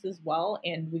police as well,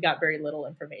 and we got very little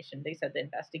information. They said the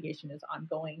investigation is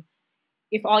ongoing.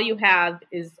 If all you have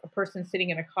is a person sitting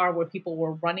in a car where people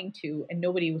were running to and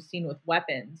nobody was seen with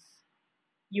weapons,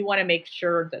 you want to make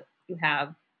sure that you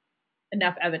have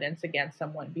enough evidence against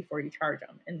someone before you charge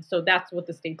them. And so that's what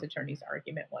the state's attorney's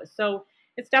argument was. So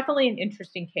it's definitely an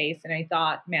interesting case. And I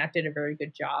thought Matt did a very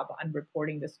good job on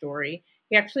reporting the story.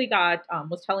 He actually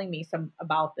was telling me some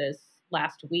about this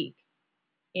last week.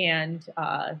 And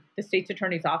the state's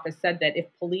attorney's office said that if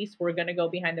police were going to go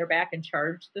behind their back and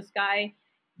charge this guy,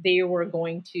 they were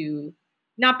going to,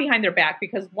 not behind their back,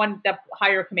 because the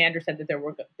higher commander said that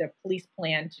the police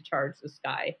planned to charge this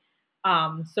guy.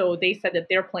 So they said that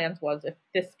their plans was if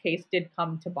this case did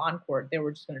come to bond court, they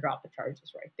were just going to drop the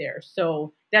charges right there.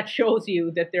 So that shows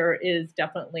you that there is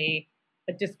definitely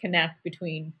a disconnect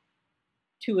between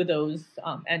two of those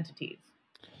entities.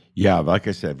 Yeah, like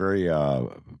I said, very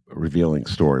revealing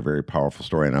story, very powerful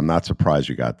story. And I'm not surprised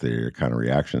you got the kind of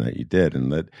reaction that you did.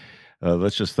 And that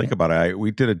let's just think about it.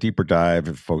 We did a deeper dive,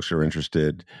 if folks are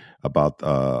interested, about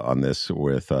on this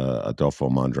with Adolfo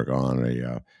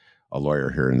Mondragon, a lawyer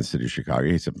here in the city of Chicago.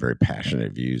 He has some very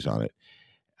passionate views on it.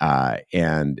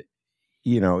 And,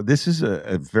 this is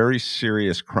a very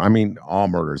serious crime. All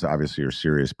murders obviously are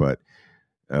serious, but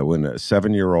when a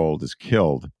 7-year-old is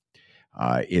killed,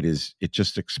 it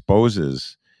just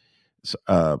exposes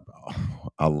a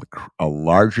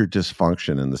larger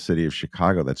dysfunction in the city of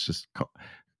Chicago that's just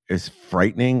is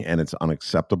frightening and it's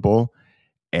unacceptable.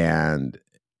 And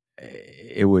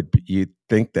you'd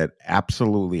think that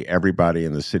absolutely everybody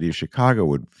in the city of Chicago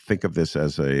would think of this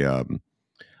as a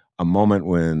moment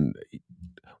when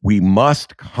we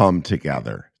must come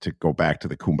together, to go back to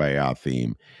the Kumbaya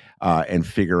theme, and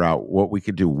figure out what we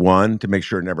could do. One, to make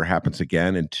sure it never happens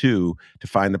again, and two, to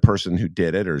find the person who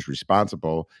did it or is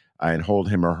responsible and hold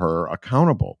him or her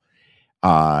accountable.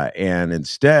 And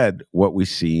instead, what we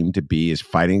seem to be is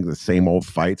fighting the same old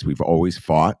fights we've always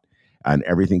fought, and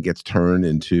everything gets turned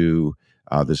into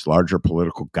this larger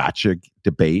political gotcha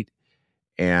debate.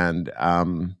 And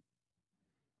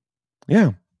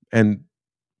and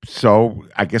so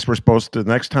I guess we're supposed to,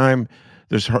 next time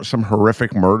there's some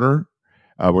horrific murder,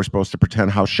 we're supposed to pretend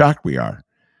how shocked we are.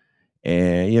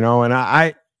 And,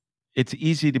 and it's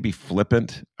easy to be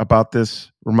flippant about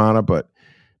this, Rummana, but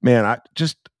man,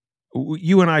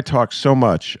 you and I talk so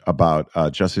much about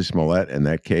Jussie Smollett and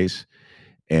that case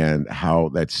and how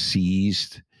that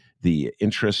seized the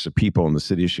interests of people in the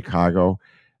city of Chicago,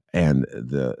 and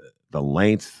the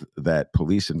lengths that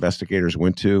police investigators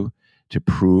went to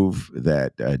prove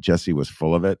that Jussie was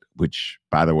full of it, which,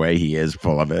 by the way, he is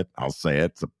full of it. I'll say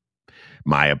it. It's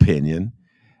my opinion.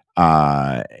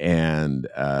 I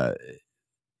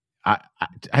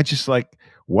just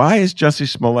why is Jussie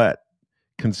Smollett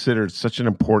considered such an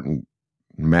important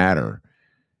matter.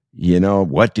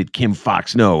 What did Kim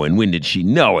Fox know and when did she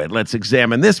know it? Let's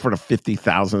examine this for the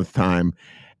 50,000th time.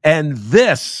 And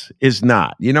this is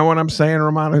not. You know what I'm saying,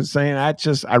 Rummana Hussain?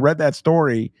 I read that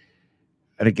story.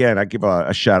 And again, I give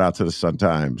a shout out to the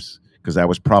Sun-Times because that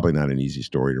was probably not an easy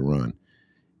story to run.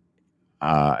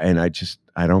 And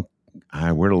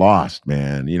we're lost,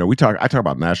 man. I talk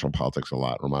about national politics a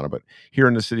lot, Rummana, but here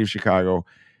in the city of Chicago,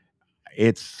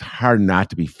 it's hard not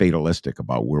to be fatalistic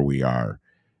about where we are.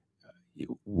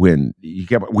 When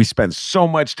we spend so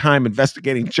much time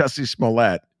investigating Jussie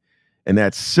Smollett and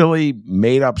that silly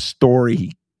made up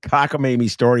story, cockamamie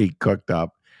story he cooked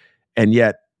up, and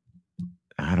yet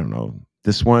I don't know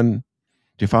this one.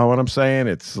 Do you follow what I'm saying?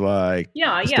 It's like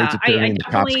the state's attorney and the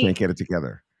cops can't get it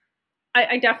together.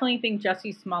 I definitely think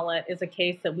Jussie Smollett is a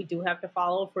case that we do have to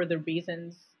follow for the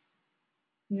reasons,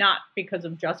 not because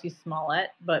of Jussie Smollett,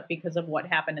 but because of what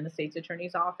happened in the state's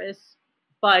attorney's office.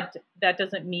 But that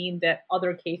doesn't mean that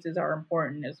other cases are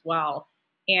important as well.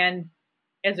 And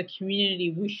as a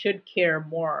community, we should care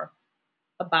more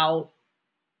about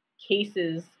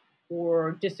cases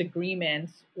or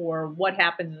disagreements or what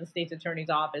happens in the state's attorney's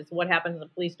office, what happens in the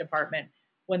police department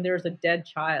when there's a dead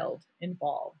child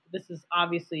involved. This is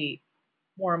obviously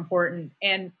more important.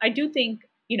 And I do think,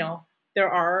 there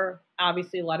are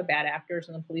obviously a lot of bad actors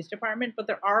in the police department, but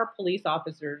there are police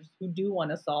officers who do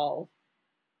want to solve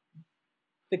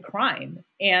the crime.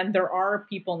 And there are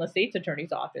people in the state's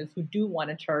attorney's office who do want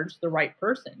to charge the right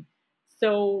person.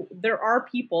 So there are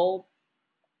people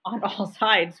on all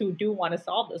sides who do want to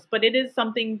solve this, but it is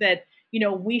something that,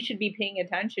 we should be paying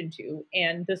attention to.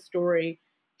 And this story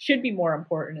should be more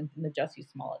important than the Jussie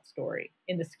Smollett story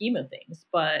in the scheme of things.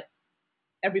 But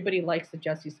everybody likes the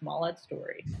Jussie Smollett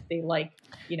story. They like,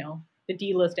 the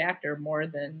D-list actor more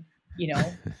than,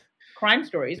 crime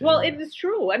stories. Well, it is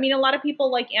true. I mean, a lot of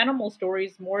people like animal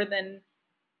stories more than,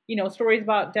 stories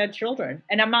about dead children.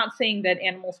 And I'm not saying that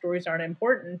animal stories aren't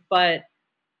important, but,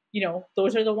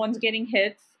 those are the ones getting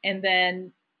hits, and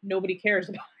then nobody cares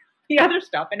about the other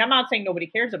stuff. And I'm not saying nobody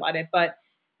cares about it, but,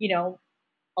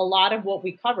 a lot of what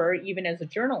we cover, even as a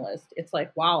journalist, it's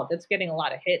like, wow, that's getting a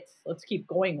lot of hits. Let's keep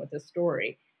going with this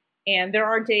story. And there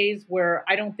are days where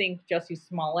I don't think Jussie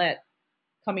Smollett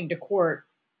coming to court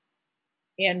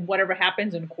and whatever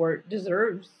happens in court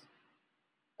deserves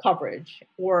coverage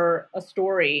or a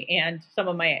story. And some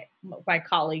of my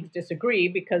colleagues disagree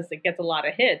because it gets a lot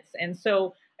of hits. And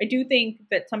so I do think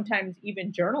that sometimes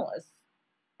even journalists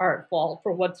are at fault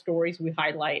for what stories we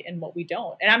highlight and what we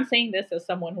don't. And I'm saying this as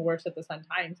someone who works at the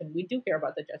Sun-Times, and we do care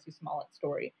about the Jussie Smollett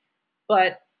story.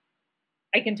 But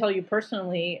I can tell you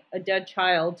personally, a dead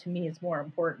child to me is more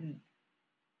important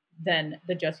than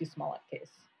the Jussie Smollett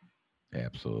case.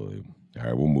 Absolutely. All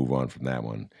right, we'll move on from that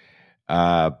one.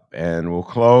 And we'll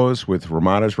close with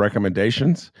Rummana's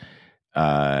recommendations.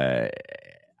 I've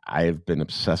been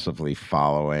obsessively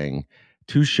following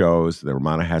two shows that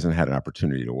Rummana hasn't had an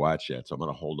opportunity to watch yet. So I'm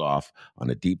going to hold off on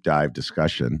a deep dive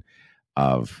discussion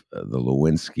of the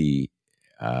Lewinsky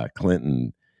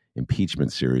Clinton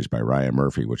impeachment series by Ryan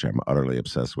Murphy, which I'm utterly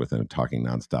obsessed with, and I'm talking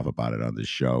nonstop about it on this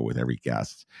show with every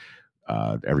guest.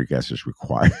 Every guest is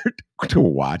required to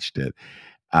watch it.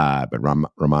 But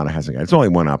Rummana hasn't. It's only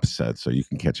one episode, so you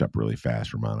can catch up really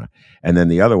fast, Rummana. And then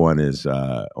the other one is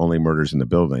Only Murders in the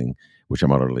Building, which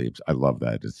I love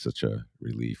that. It's such a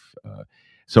relief.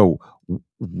 So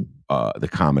the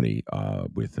comedy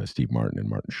with Steve Martin and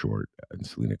Martin Short and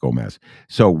Selena Gomez.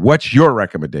 So what's your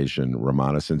recommendation,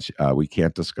 Rummana, since we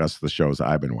can't discuss the shows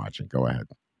I've been watching? Go ahead.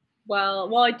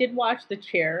 Well, I did watch The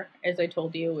Chair, as I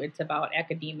told you. It's about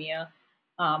academia.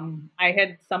 I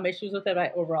had some issues with it,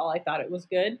 but overall I thought it was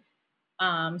good.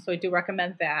 So I do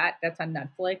recommend that. That's on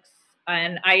Netflix.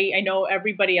 And I know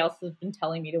everybody else has been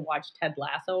telling me to watch Ted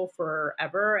Lasso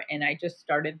forever, and I just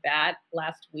started that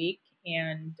last week.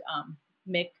 And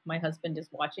Mick, my husband, is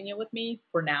watching it with me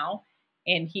for now,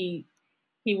 and he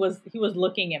was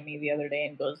looking at me the other day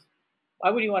and goes,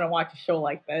 "Why would you want to watch a show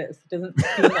like this? It doesn't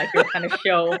seem like your kind of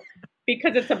show."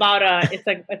 Because it's about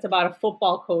a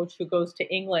football coach who goes to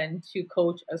England to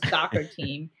coach a soccer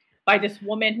team by this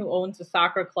woman who owns a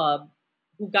soccer club,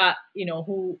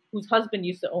 whose husband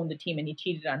used to own the team and he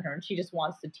cheated on her, and she just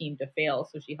wants the team to fail,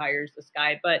 so she hires this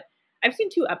guy. But I've seen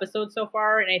 2 episodes so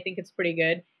far, and I think it's pretty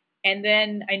good. And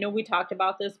then I know we talked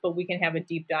about this, but we can have a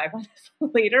deep dive on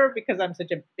this later because I'm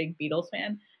such a big Beatles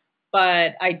fan.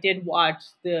 But I did watch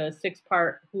the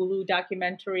 6-part Hulu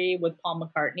documentary with Paul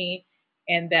McCartney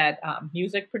and that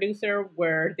music producer,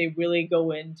 where they really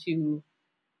go into,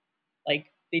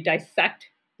 like, they dissect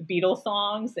the Beatles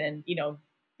songs and,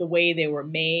 the way they were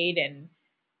made. And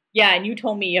Yeah, and you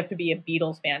told me you have to be a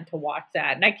Beatles fan to watch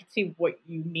that, and I can see what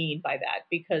you mean by that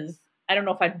because I don't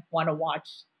know if I'd want to watch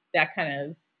that kind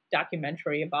of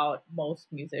documentary about most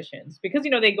musicians because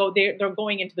they're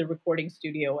going into the recording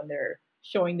studio and they're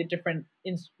showing the different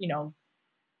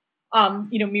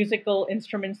musical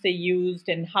instruments they used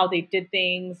and how they did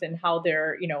things and how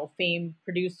their famed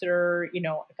producer,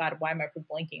 God, why am I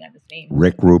blanking on his name?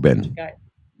 Rick Rubin. Guy.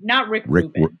 Not Rick Rick.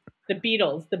 Rubin. The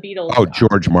Beatles. Oh,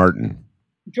 George Martin.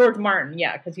 George Martin,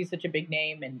 yeah, because he's such a big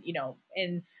name, and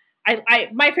I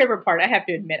my favorite part, I have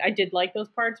to admit, I did like those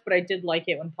parts, but I did like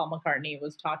it when Paul McCartney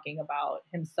was talking about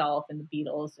himself and the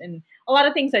Beatles, and a lot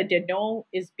of things I did know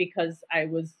is because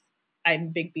I'm a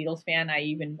big Beatles fan. I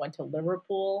even went to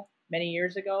Liverpool many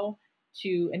years ago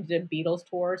and did a Beatles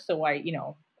tour, so I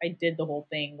did the whole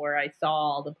thing where I saw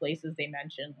all the places they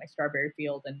mentioned, like Strawberry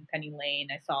Field and Penny Lane.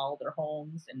 I saw all their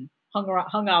homes and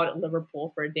hung out at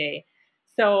Liverpool for a day.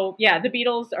 So yeah, the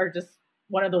Beatles are just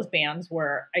one of those bands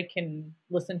where I can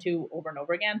listen to over and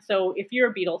over again. So if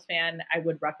you're a Beatles fan, I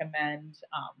would recommend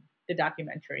the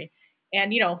documentary.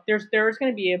 And there's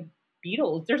going to be a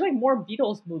Beatles. There's like more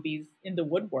Beatles movies in the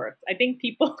woodworks. I think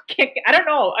people I don't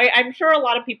know. I'm sure a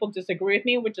lot of people disagree with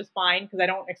me, which is fine because I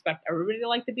don't expect everybody to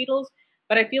like the Beatles.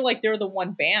 But I feel like they're the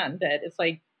one band that it's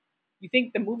like you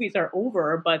think the movies are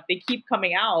over, but they keep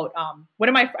coming out.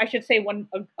 I should say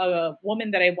a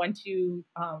woman that I went to.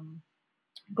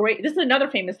 Great. This is another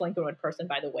famous Lincolnwood person,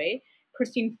 by the way,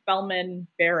 Christine Feldman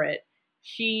Barrett.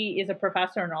 She is a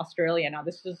professor in Australia now.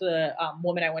 This is a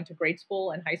woman I went to grade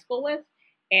school and high school with,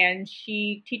 and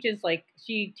she teaches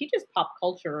pop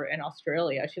culture in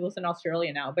Australia. She lives in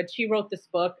Australia now, but she wrote this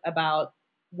book about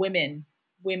women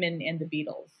and the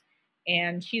Beatles,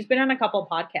 and she's been on a couple of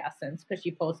podcasts since because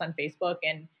she posts on Facebook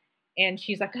and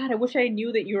she's like, God, I wish I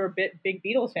knew that you were a big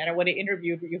Beatles fan. I would have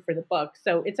interviewed you for the book.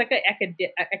 So it's like an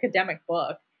academic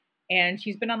book. And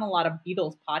she's been on a lot of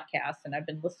Beatles podcasts, and I've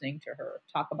been listening to her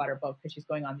talk about her book because she's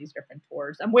going on these different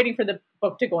tours. I'm waiting for the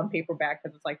book to go in paperback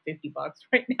because it's like $50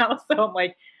 right now. So I'm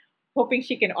like hoping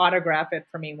she can autograph it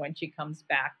for me when she comes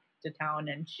back to town.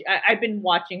 And I've been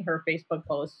watching her Facebook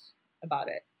posts about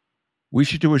it. We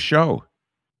should do a show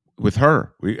with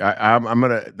her. I'm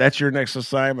gonna. That's your next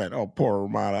assignment. Oh, poor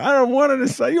Rummana. I don't want to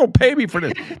say you don't pay me for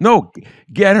this. No,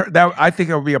 get her. That I think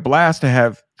it would be a blast to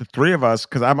have the three of us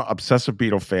because I'm an obsessive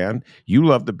Beatle fan. You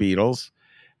love the Beatles,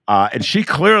 and she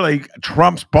clearly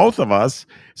trumps both of us.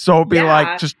 So it'd be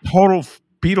like just total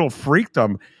Beatle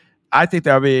freakdom. I think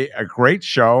that would be a great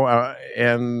show,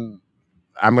 and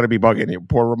I'm going to be bugging you.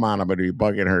 Poor Rummana. I'm going to be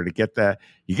bugging her to get that.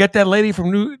 You get that lady from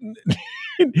Newton.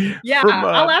 Yeah,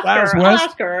 I'll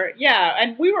ask her. Yeah,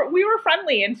 and we were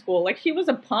friendly in school. Like she was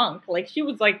a punk. Like she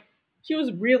was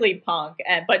really punk.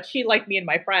 But she liked me and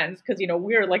my friends because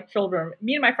we were like children.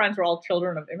 Me and my friends were all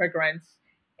children of immigrants,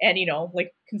 and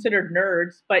like considered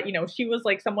nerds. But she was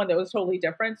like someone that was totally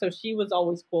different. So she was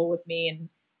always cool with me, and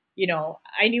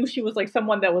I knew she was like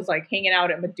someone that was like hanging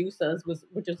out at Medusa's,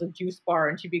 which is a juice bar,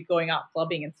 and she'd be going out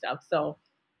clubbing and stuff. So,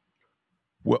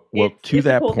 to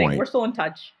that point, thing. We're still in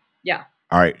touch. Yeah.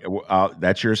 All right,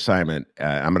 that's your assignment.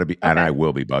 I'm going to be, and I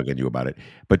will be bugging you about it.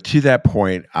 But to that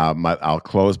point, I'll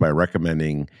close by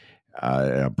recommending,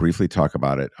 I'll briefly talk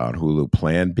about it on Hulu,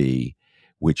 Plan B,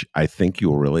 which I think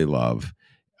you'll really love.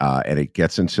 And it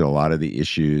gets into a lot of the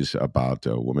issues about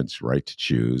a woman's right to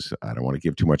choose. I don't want to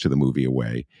give too much of the movie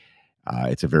away.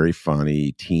 It's a very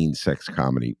funny teen sex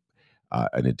comedy,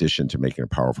 in addition to making a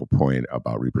powerful point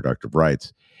about reproductive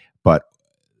rights. But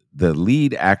the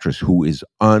lead actress, who is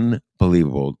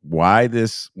unbelievable, why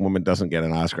this woman doesn't get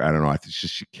an Oscar, I don't know. I think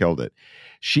she killed it.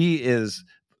 She is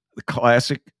the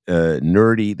classic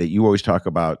nerdy that you always talk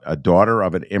about, a daughter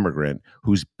of an immigrant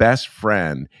whose best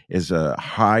friend is a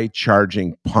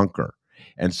high-charging punker.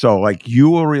 And so, like, you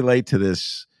will relate to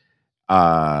this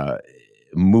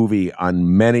movie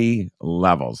on many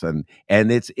levels. And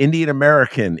it's Indian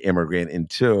American immigrant in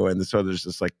too. And so there's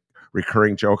this, like,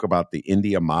 recurring joke about the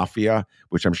India Mafia,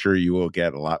 which I'm sure you will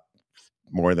get a lot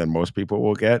more than most people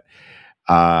will get.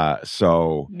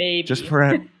 So maybe just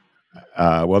for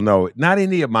well, no, not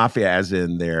India Mafia as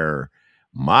in they're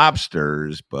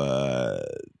mobsters, but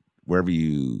wherever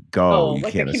you go, you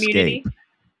like can't escape.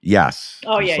 Yes.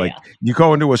 Oh, yeah, like you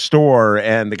go into a store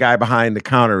and the guy behind the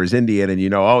counter is Indian,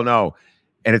 and oh no.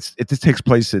 And it just takes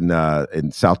place in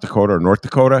South Dakota or North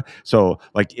Dakota. So,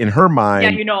 like, in her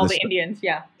mind, all the Indians.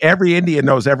 Yeah, every Indian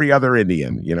knows every other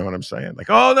Indian. You know what I'm saying? Like,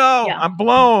 oh no, I'm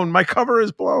blown. My cover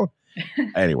is blown.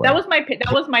 Anyway, that was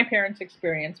my parents'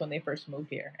 experience when they first moved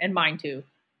here, and mine too.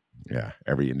 Yeah,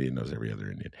 every Indian knows every other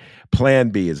Indian. Plan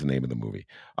B is the name of the movie.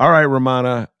 All right,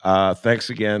 Rummana, thanks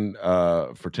again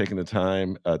for taking the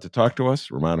time to talk to us.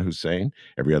 Rummana Hussain,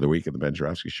 every other week at the Ben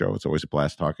Joravsky Show. It's always a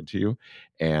blast talking to you.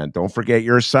 And don't forget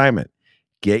your assignment.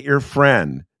 Get your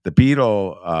friend, the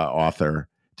Beatle author,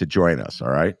 to join us,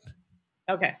 all right?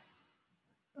 Okay.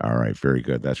 All right, very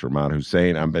good. That's Rummana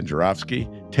Hussain. I'm Ben Joravsky.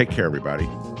 Take care, everybody.